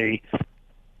nominee?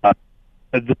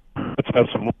 Let's have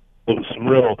some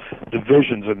real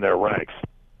divisions in their ranks.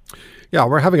 Yeah,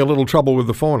 we're having a little trouble with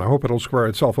the phone. I hope it'll square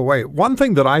itself away. One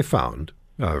thing that I found,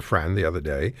 Fran, the other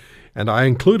day, and I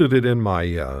included it in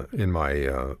my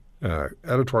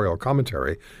editorial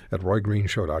commentary at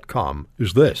roygreenshow.com,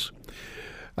 is this.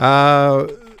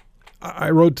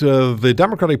 I wrote the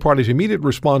Democratic Party's immediate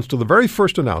response to the very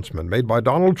first announcement made by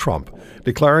Donald Trump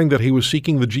declaring that he was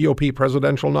seeking the GOP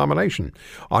presidential nomination.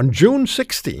 On June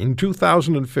 16,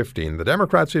 2015, the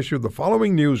Democrats issued the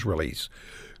following news release.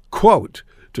 Quote,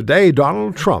 "Today,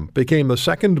 Donald Trump became the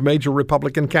second major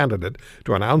Republican candidate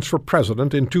to announce for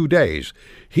president in 2 days.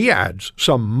 He adds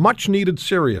some much-needed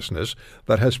seriousness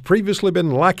that has previously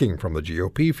been lacking from the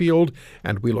GOP field,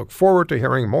 and we look forward to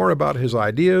hearing more about his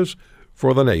ideas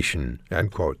for the nation,"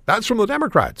 end quote. That's from the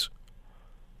Democrats.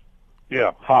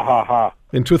 Yeah, ha ha ha.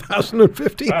 In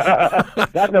 2015.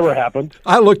 That never happened.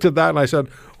 I looked at that and I said,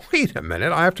 wait a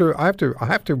minute, I have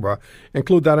to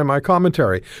include that in my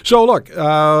commentary. So look,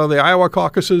 the Iowa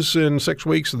caucuses in 6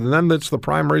 weeks, and then it's the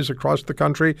primaries across the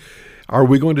country. Are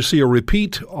we going to see a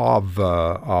repeat of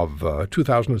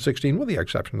 2016, with the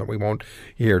exception that we won't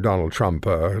hear Donald Trump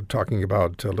talking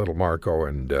about Little Marco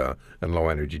and low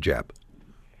energy Jeb?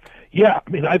 Yeah, I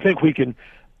mean, I think we can.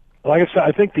 Like I said,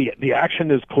 I think the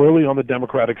action is clearly on the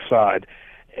Democratic side.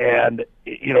 And,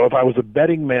 you know, if I was a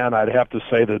betting man, I'd have to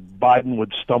say that Biden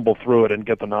would stumble through it and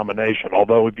get the nomination.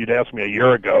 Although if you'd asked me a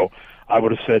year ago, I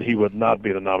would have said he would not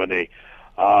be the nominee.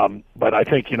 But I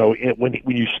think, you know, when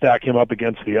you stack him up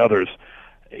against the others,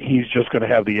 he's just going to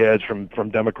have the edge from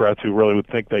Democrats who really would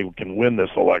think they can win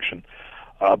this election.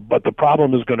 But the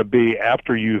problem is going to be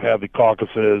after you have the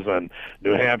caucuses and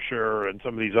New Hampshire and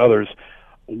some of these others,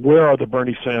 where are the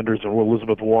Bernie Sanders and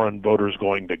Elizabeth Warren voters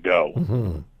going to go?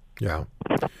 Mm-hmm. Yeah.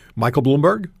 Michael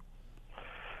Bloomberg?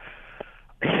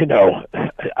 You know,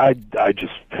 I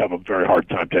just have a very hard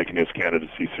time taking his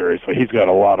candidacy seriously. He's got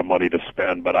a lot of money to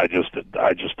spend, but I just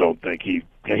don't think he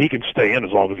can stay in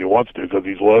as long as he wants to because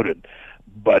he's loaded.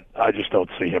 But I just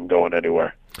don't see him going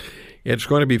anywhere. It's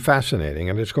going to be fascinating,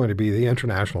 and it's going to be the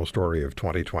international story of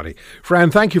 2020.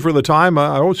 Fran, thank you for the time.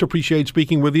 I always appreciate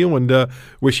speaking with you, and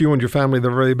wish you and your family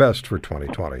the very best for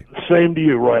 2020. Same to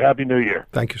you, Roy. Happy New Year.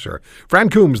 Thank you, sir. Fran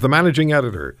Coombs, the managing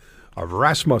editor of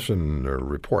Rasmussen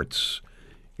Reports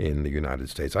in the United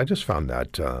States. I just found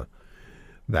that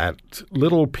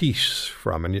little piece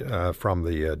from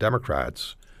the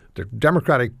Democrats, the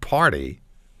Democratic Party,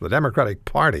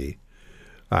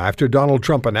 after Donald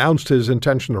Trump announced his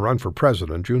intention to run for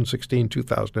president, June 16,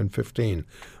 2015.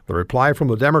 The reply from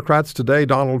the Democrats: today,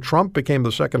 Donald Trump became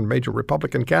the second major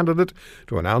Republican candidate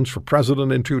to announce for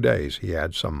president in 2 days. He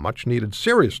adds some much-needed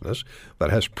seriousness that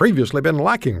has previously been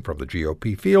lacking from the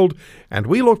GOP field, and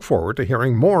we look forward to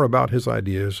hearing more about his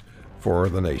ideas for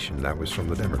the nation. That was from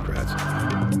the Democrats.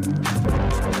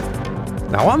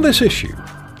 Now, on this issue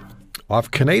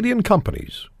of Canadian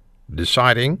companies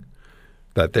deciding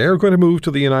that they're going to move to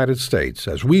the United States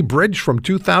as we bridge from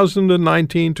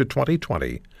 2019 to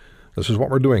 2020. This is what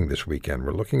we're doing this weekend.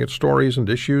 We're looking at stories and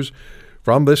issues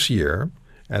from this year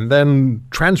and then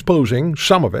transposing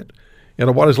some of it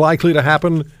into what is likely to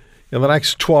happen in the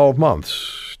next 12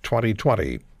 months,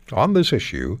 2020. On this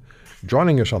issue,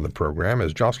 joining us on the program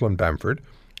is Jocelyn Bamford,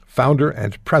 founder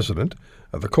and president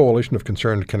of the Coalition of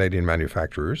Concerned Canadian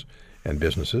Manufacturers and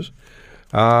Businesses.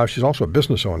 She's also a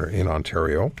business owner in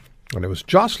Ontario. And it was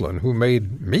Jocelyn who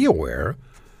made me aware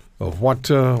of what's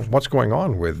going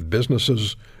on with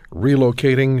businesses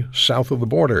relocating south of the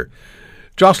border.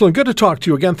 Jocelyn, good to talk to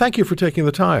you again. Thank you for taking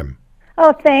the time.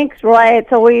 Oh, thanks, Roy.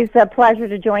 It's always a pleasure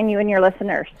to join you and your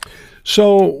listeners.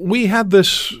 So we had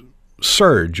this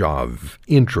surge of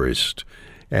interest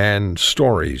and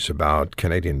stories about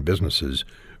Canadian businesses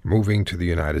moving to the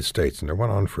United States, and it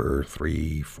went on for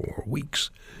 3-4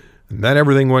 weeks. And then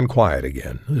everything went quiet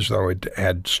again, as though it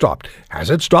had stopped. Has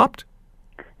it stopped?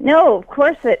 No, of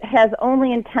course it has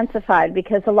only intensified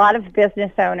because a lot of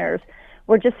business owners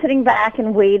we're just sitting back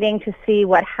and waiting to see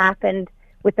what happened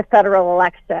with the federal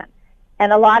election.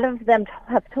 And a lot of them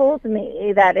have told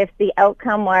me that if the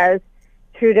outcome was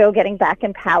Trudeau getting back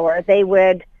in power, they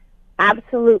would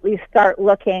absolutely start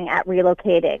looking at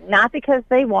relocating. Not because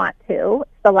they want to.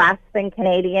 It's the last thing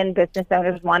Canadian business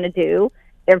owners want to do.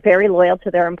 They're very loyal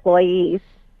to their employees.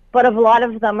 But a lot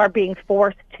of them are being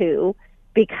forced to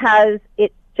because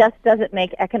it just doesn't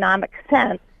make economic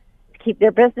sense to keep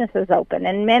their businesses open.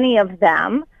 And many of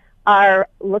them are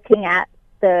looking at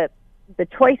the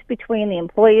choice between the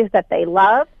employees that they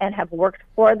love and have worked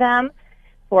for them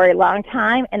for a long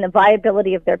time and the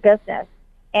viability of their business.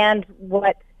 And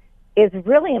what is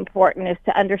really important is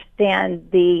to understand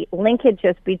the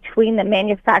linkages between the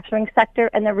manufacturing sector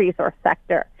and the resource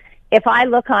sector. If I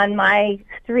look on my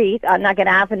street on Nugget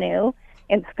Avenue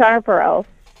in Scarborough,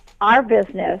 our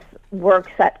business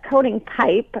works at coating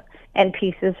pipe and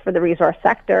pieces for the resource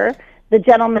sector. The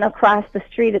gentleman across the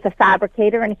street is a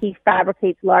fabricator, and he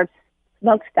fabricates large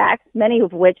smokestacks, many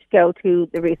of which go to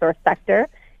the resource sector.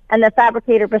 And the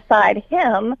fabricator beside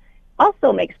him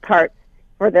also makes parts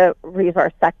for the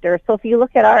resource sector. So if you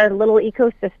look at our little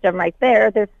ecosystem right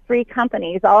there, there's 3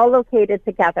 companies all located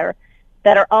together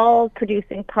that are all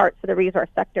producing parts for the resource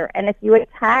sector. And if you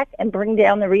attack and bring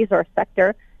down the resource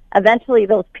sector, eventually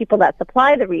those people that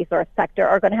supply the resource sector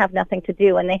are going to have nothing to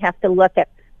do, and they have to look at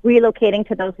relocating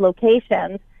to those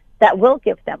locations that will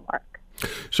give them work.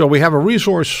 So we have a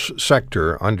resource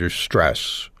sector under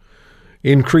stress,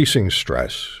 increasing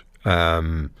stress,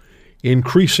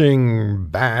 increasing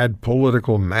bad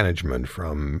political management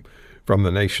from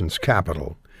the nation's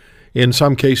capital. In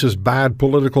some cases, bad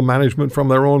political management from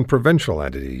their own provincial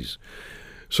entities.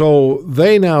 So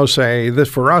they now say that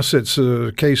for us, it's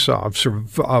a case of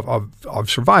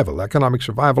survival, economic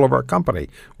survival of our company.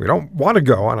 We don't want to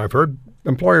go, and I've heard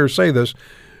employers say this,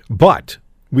 but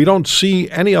we don't see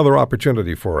any other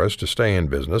opportunity for us to stay in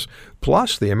business.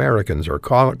 Plus, the Americans are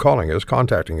calling us,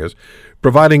 contacting us,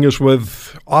 providing us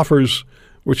with offers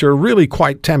which are really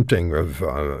quite tempting of,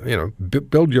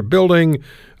 build your building,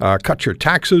 cut your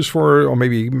taxes or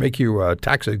maybe make you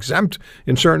tax exempt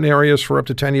in certain areas for up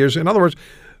to 10 years. In other words,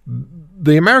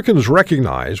 the Americans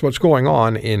recognize what's going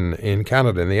on in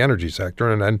Canada in the energy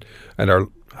sector and are,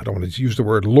 I don't want to use the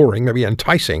word luring, maybe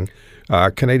enticing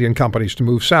Canadian companies to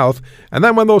move south. And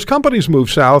then when those companies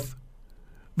move south,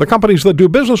 the companies that do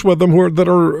business with them,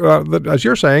 that, as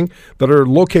you're saying, that are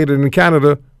located in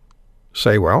Canada,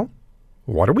 say, well,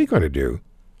 what are we going to do?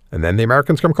 And then the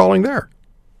Americans come calling there.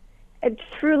 It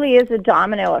truly is a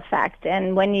domino effect.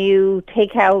 And when you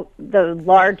take out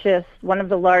one of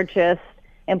the largest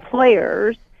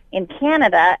employers in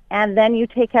Canada, and then you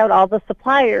take out all the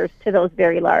suppliers to those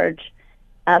very large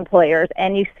employers,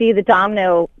 and you see the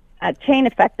domino chain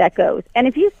effect that goes. And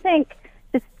if you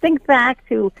just think back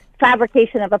to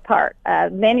fabrication of a part. A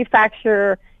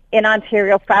manufacturer in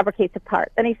Ontario fabricates a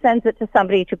part. Then he sends it to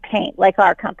somebody to paint, like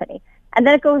our company. And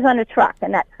then it goes on a truck,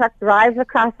 and that truck drives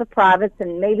across the province,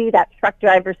 and maybe that truck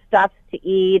driver stops to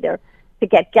eat or to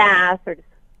get gas or to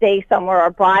stay somewhere or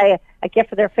buy a gift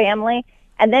for their family.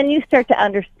 And then you start to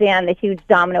understand the huge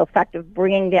domino effect of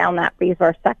bringing down that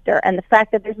resource sector and the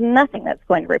fact that there's nothing that's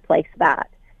going to replace that.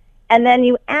 And then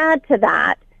you add to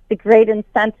that the great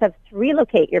incentives to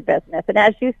relocate your business. And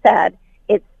as you said,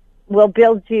 we'll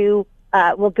build you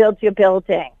a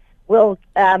building. We'll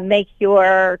make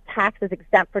your taxes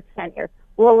exempt for 10 years.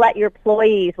 We'll let your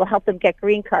employees, we'll help them get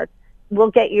green cards.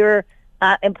 We'll get your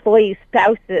employees'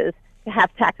 spouses to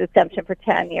have tax exemption for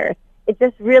 10 years. It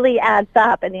just really adds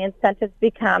up, and the incentives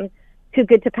become too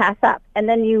good to pass up. And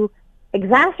then you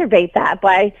exacerbate that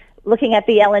by looking at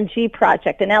the LNG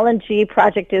project. An LNG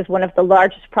project is one of the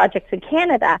largest projects in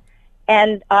Canada,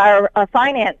 and our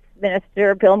finance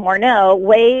minister, Bill Morneau,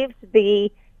 waived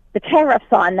the tariffs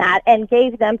on that and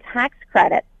gave them tax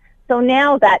credits. So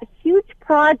now that huge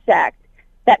project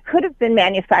that could have been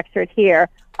manufactured here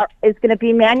is going to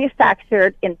be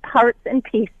manufactured in parts and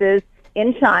pieces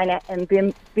in China and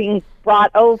being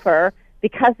brought over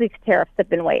because these tariffs have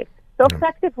been waived. So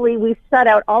effectively, we've shut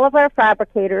out all of our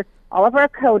fabricators, all of our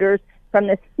coders from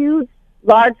this huge,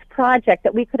 large project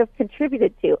that we could have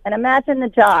contributed to. And imagine the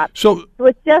job. So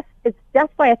it's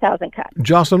just by 1,000 cuts.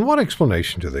 Jocelyn, what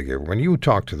explanation do they give when you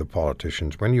talk to the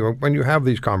politicians, when you have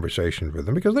these conversations with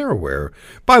them, because they're aware?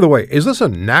 By the way, is this a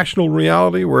national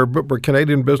reality where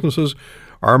Canadian businesses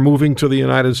are moving to the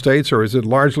United States, or is it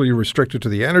largely restricted to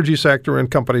the energy sector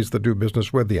and companies that do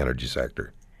business with the energy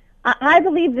sector? I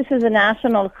believe this is a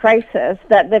national crisis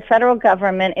that the federal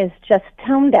government is just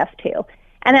tone deaf to.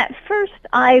 And at first,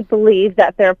 I believe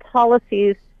that their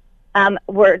policies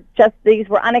these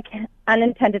were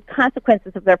unintended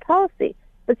consequences of their policy.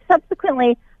 But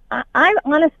subsequently, I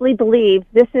honestly believe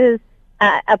this is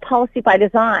a policy by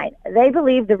design. They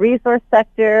believe the resource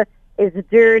sector is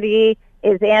dirty,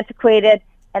 is antiquated,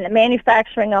 and the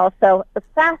manufacturing also. The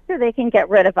faster they can get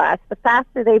rid of us, the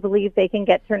faster they believe they can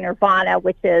get to nirvana,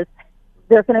 which is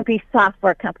they're going to be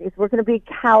software companies. We're going to be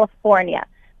California.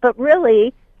 But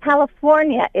really,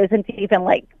 California isn't even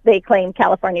like they claim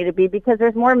California to be, because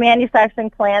there's more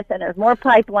manufacturing plants and there's more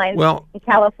pipelines in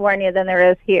California than there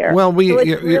is here. Well, so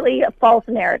it's really a false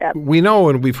narrative. We know,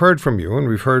 and we've heard from you, and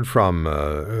we've heard from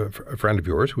a friend of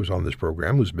yours who's on this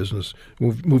program, whose business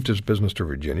moved his business to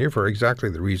Virginia for exactly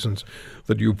the reasons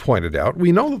that you pointed out.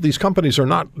 We know that these companies are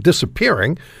not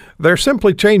disappearing. They're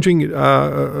simply changing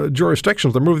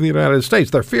jurisdictions. They're moving to the United States.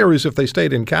 Their fear is if they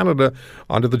stayed in Canada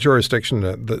under the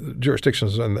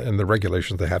jurisdictions and the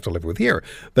regulations they have to live with here,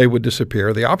 they would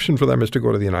disappear. The option for them is to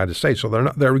go to the United States. So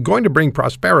they're going to bring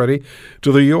prosperity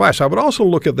to the U.S. I would also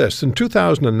look at this. In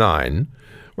 2009,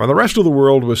 when the rest of the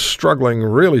world was struggling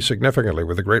really significantly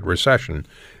with the Great Recession,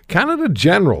 Canada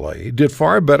generally did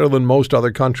far better than most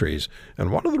other countries.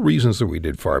 And one of the reasons that we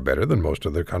did far better than most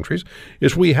other countries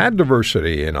is we had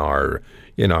diversity in our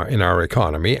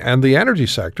economy, and the energy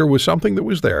sector was something that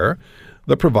was there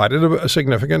that provided a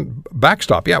significant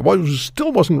backstop. Yeah, it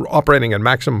still wasn't operating at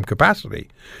maximum capacity,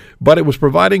 but it was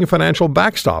providing a financial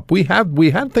backstop. We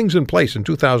had things in place in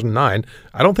 2009.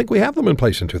 I don't think we have them in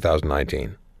place in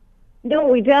 2019. No,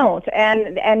 we don't.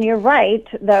 And you're right.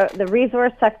 The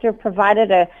resource sector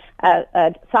provided a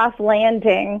soft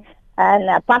landing and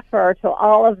a buffer to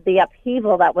all of the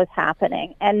upheaval that was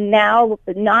happening. And now,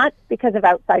 not because of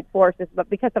outside forces, but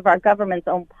because of our government's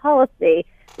own policy,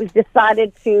 we've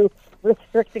decided to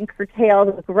restrict and curtail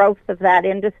the growth of that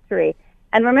industry.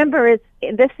 And remember,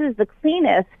 this is the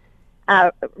cleanest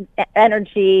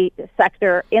energy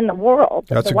sector in the world.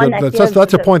 That's a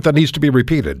point that needs to be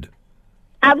repeated.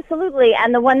 Absolutely,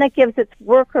 and the one that gives its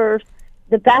workers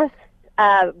the best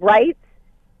rights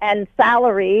and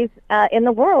salaries in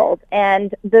the world.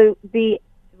 And the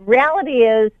reality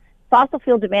is, fossil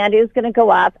fuel demand is going to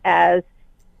go up as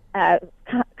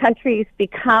countries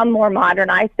become more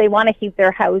modernized. They want to heat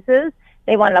their houses.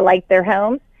 They want to light their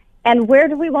homes. And where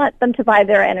do we want them to buy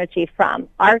their energy from?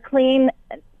 Our clean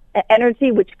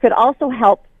energy, which could also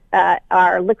help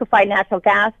our liquefied natural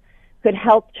gas, could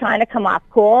help China come off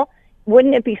coal.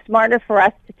 Wouldn't it be smarter for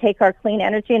us to take our clean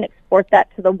energy and export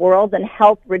that to the world and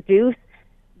help reduce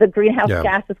the greenhouse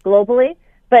gases globally?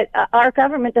 But our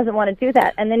government doesn't want to do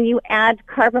that. And then you add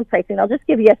carbon pricing. I'll just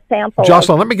give you a sample.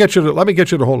 Jocelyn, let me get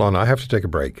you to hold on. I have to take a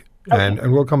break. Okay.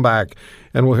 And we'll come back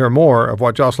and we'll hear more of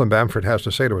what Jocelyn Bamford has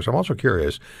to say to us. I'm also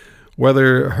curious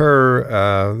whether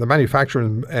the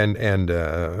manufacturing and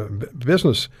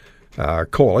business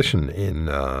coalition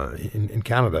in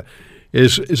Canada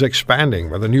is expanding,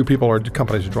 whether new people or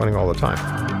companies are joining all the time.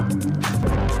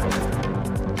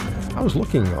 I was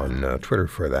looking on Twitter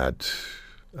for that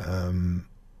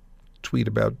tweet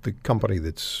about the company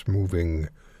that's moving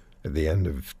at the end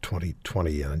of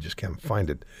 2020, and I just can't find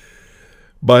it.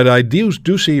 But I do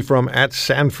see from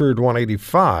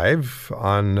 @Sanford185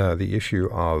 on the issue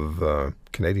of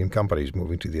Canadian companies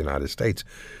moving to the United States.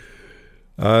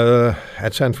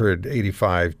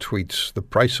 @Sanford85 tweets, the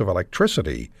price of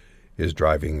electricity is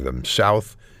driving them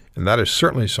south, and that is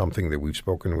certainly something that we've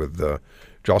spoken with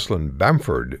Jocelyn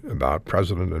Bamford about,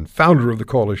 president and founder of the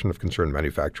Coalition of Concerned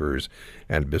Manufacturers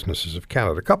and Businesses of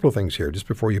Canada. A couple of things here, just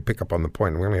before you pick up on the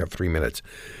point. We only have 3 minutes.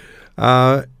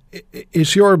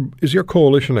 Is your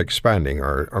coalition expanding?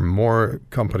 Are more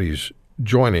companies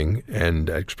joining and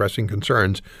expressing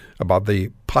concerns about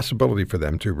the possibility for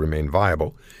them to remain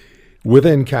viable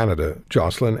within Canada,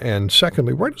 Jocelyn? And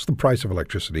secondly, where does the price of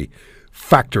electricity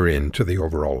factor into the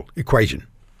overall equation?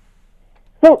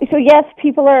 So yes,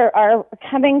 people are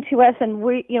coming to us, and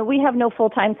we have no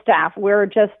full-time staff. We're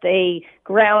just a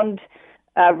ground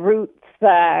roots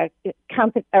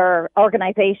company or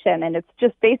organization, and it's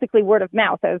just basically word of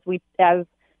mouth as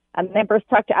members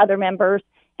talk to other members,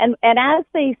 and as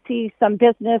they see some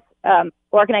business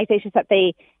organizations that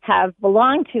they have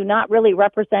belonged to not really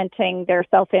representing their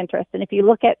self-interest. And if you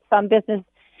look at some business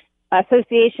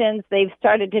associations, they've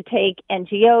started to take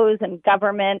NGOs and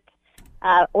government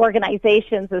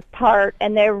organizations as part,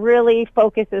 and their really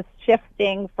focus is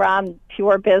shifting from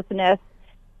pure business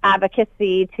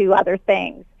advocacy to other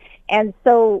things. And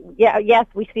so, yes,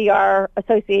 we see our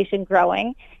association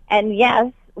growing, and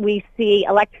yes, we see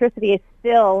electricity is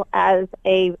still as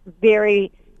a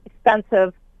very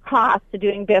expensive cost to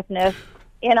doing business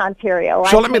in Ontario.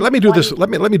 So let me do this. Let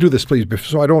me do this, please,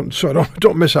 so I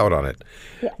don't miss out on it,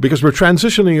 because we're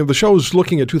transitioning. The show's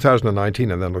looking at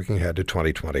 2019 and then looking ahead to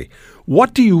 2020.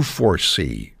 What do you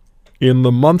foresee in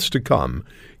the months to come,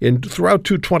 throughout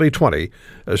to 2020,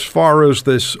 as far as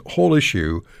this whole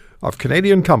issue of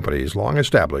Canadian companies, long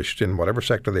established in whatever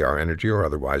sector they are, energy or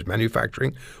otherwise,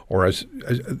 manufacturing, or as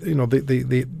you know,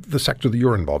 the sector that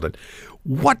you're involved in?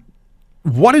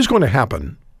 What is going to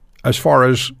happen as far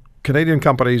as Canadian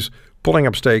companies pulling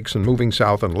up stakes and moving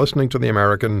south and listening to the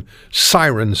American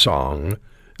siren song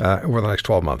over the next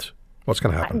 12 months? What's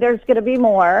going to happen? There's going to be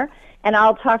more, and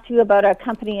I'll talk to you about a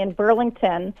company in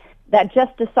Burlington that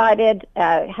just decided,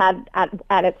 had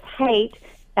at its height,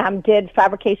 did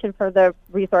fabrication for the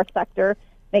resource sector,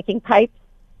 making pipes,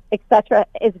 etc.,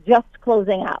 is just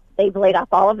closing up. They've laid off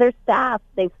all of their staff,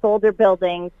 they've sold their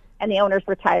buildings, and the owner's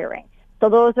retiring. So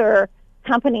those are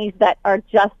companies that are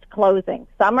just closing.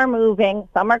 Some are moving,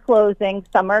 some are closing,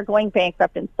 some are going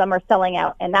bankrupt, and some are selling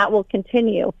out. And that will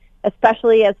continue,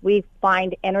 especially as we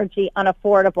find energy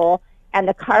unaffordable and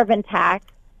the carbon tax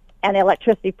and the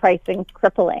electricity pricing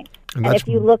crippling. And if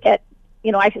you look at,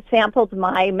 I sampled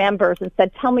my members and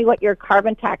said, tell me what your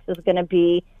carbon tax is going to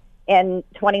be in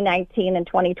 2019 and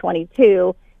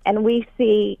 2022. And we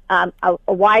see a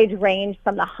wide range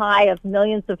from the high of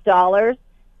millions of dollars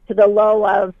to the low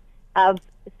of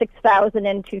 $6,000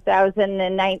 in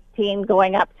 2019,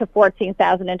 going up to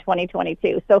 $14,000 in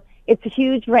 2022. So it's a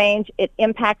huge range. It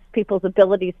impacts people's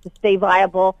abilities to stay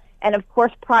viable. And of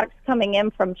course, products coming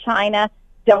in from China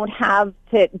don't have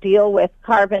to deal with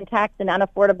carbon tax and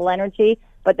unaffordable energy,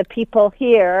 but the people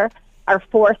here are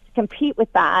forced to compete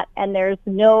with that, and there's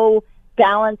no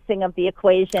balancing of the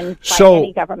equation by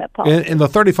any government policy. In the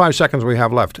 35 seconds we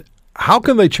have left, how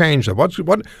can they change that?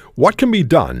 What can be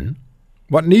done,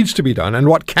 what needs to be done, and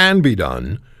what can be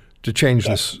done to change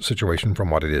this situation from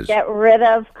what it is? Get rid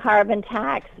of carbon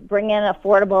tax, bring in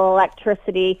affordable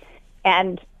electricity,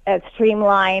 and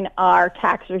streamline our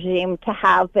tax regime to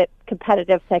have it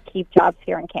competitive to keep jobs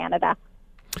here in Canada.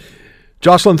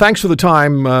 Jocelyn, thanks for the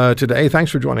time today.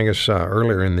 Thanks for joining us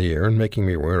earlier in the year and making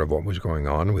me aware of what was going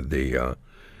on with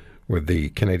the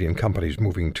Canadian companies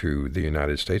moving to the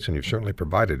United States, and you've certainly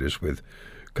provided us with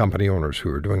company owners who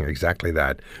are doing exactly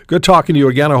that. Good talking to you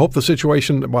again. I hope the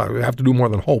situation, well, we have to do more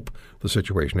than hope the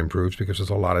situation improves, because there's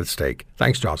a lot at stake.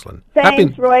 Thanks, Jocelyn.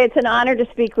 Thanks, Roy. It's an honor to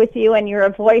speak with you, and you're a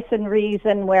voice and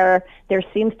reason where there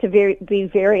seems to be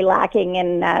very lacking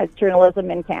in journalism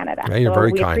in Canada. Yeah, you're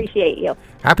very kind. We appreciate you.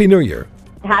 Happy New Year.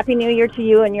 Happy New Year to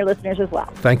you and your listeners as well.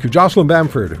 Thank you. Jocelyn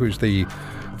Bamford, who's the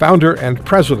founder and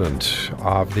president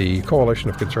of the Coalition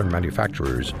of Concerned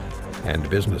Manufacturers and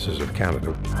Businesses of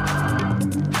Canada.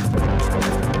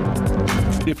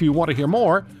 If you want to hear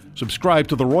more, subscribe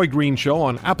to The Roy Green Show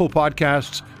on Apple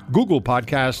Podcasts, Google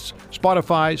Podcasts,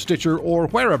 Spotify, Stitcher, or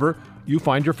wherever you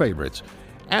find your favorites.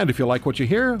 And if you like what you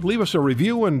hear, leave us a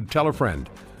review and tell a friend.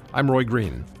 I'm Roy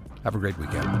Green. Have a great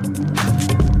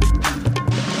weekend.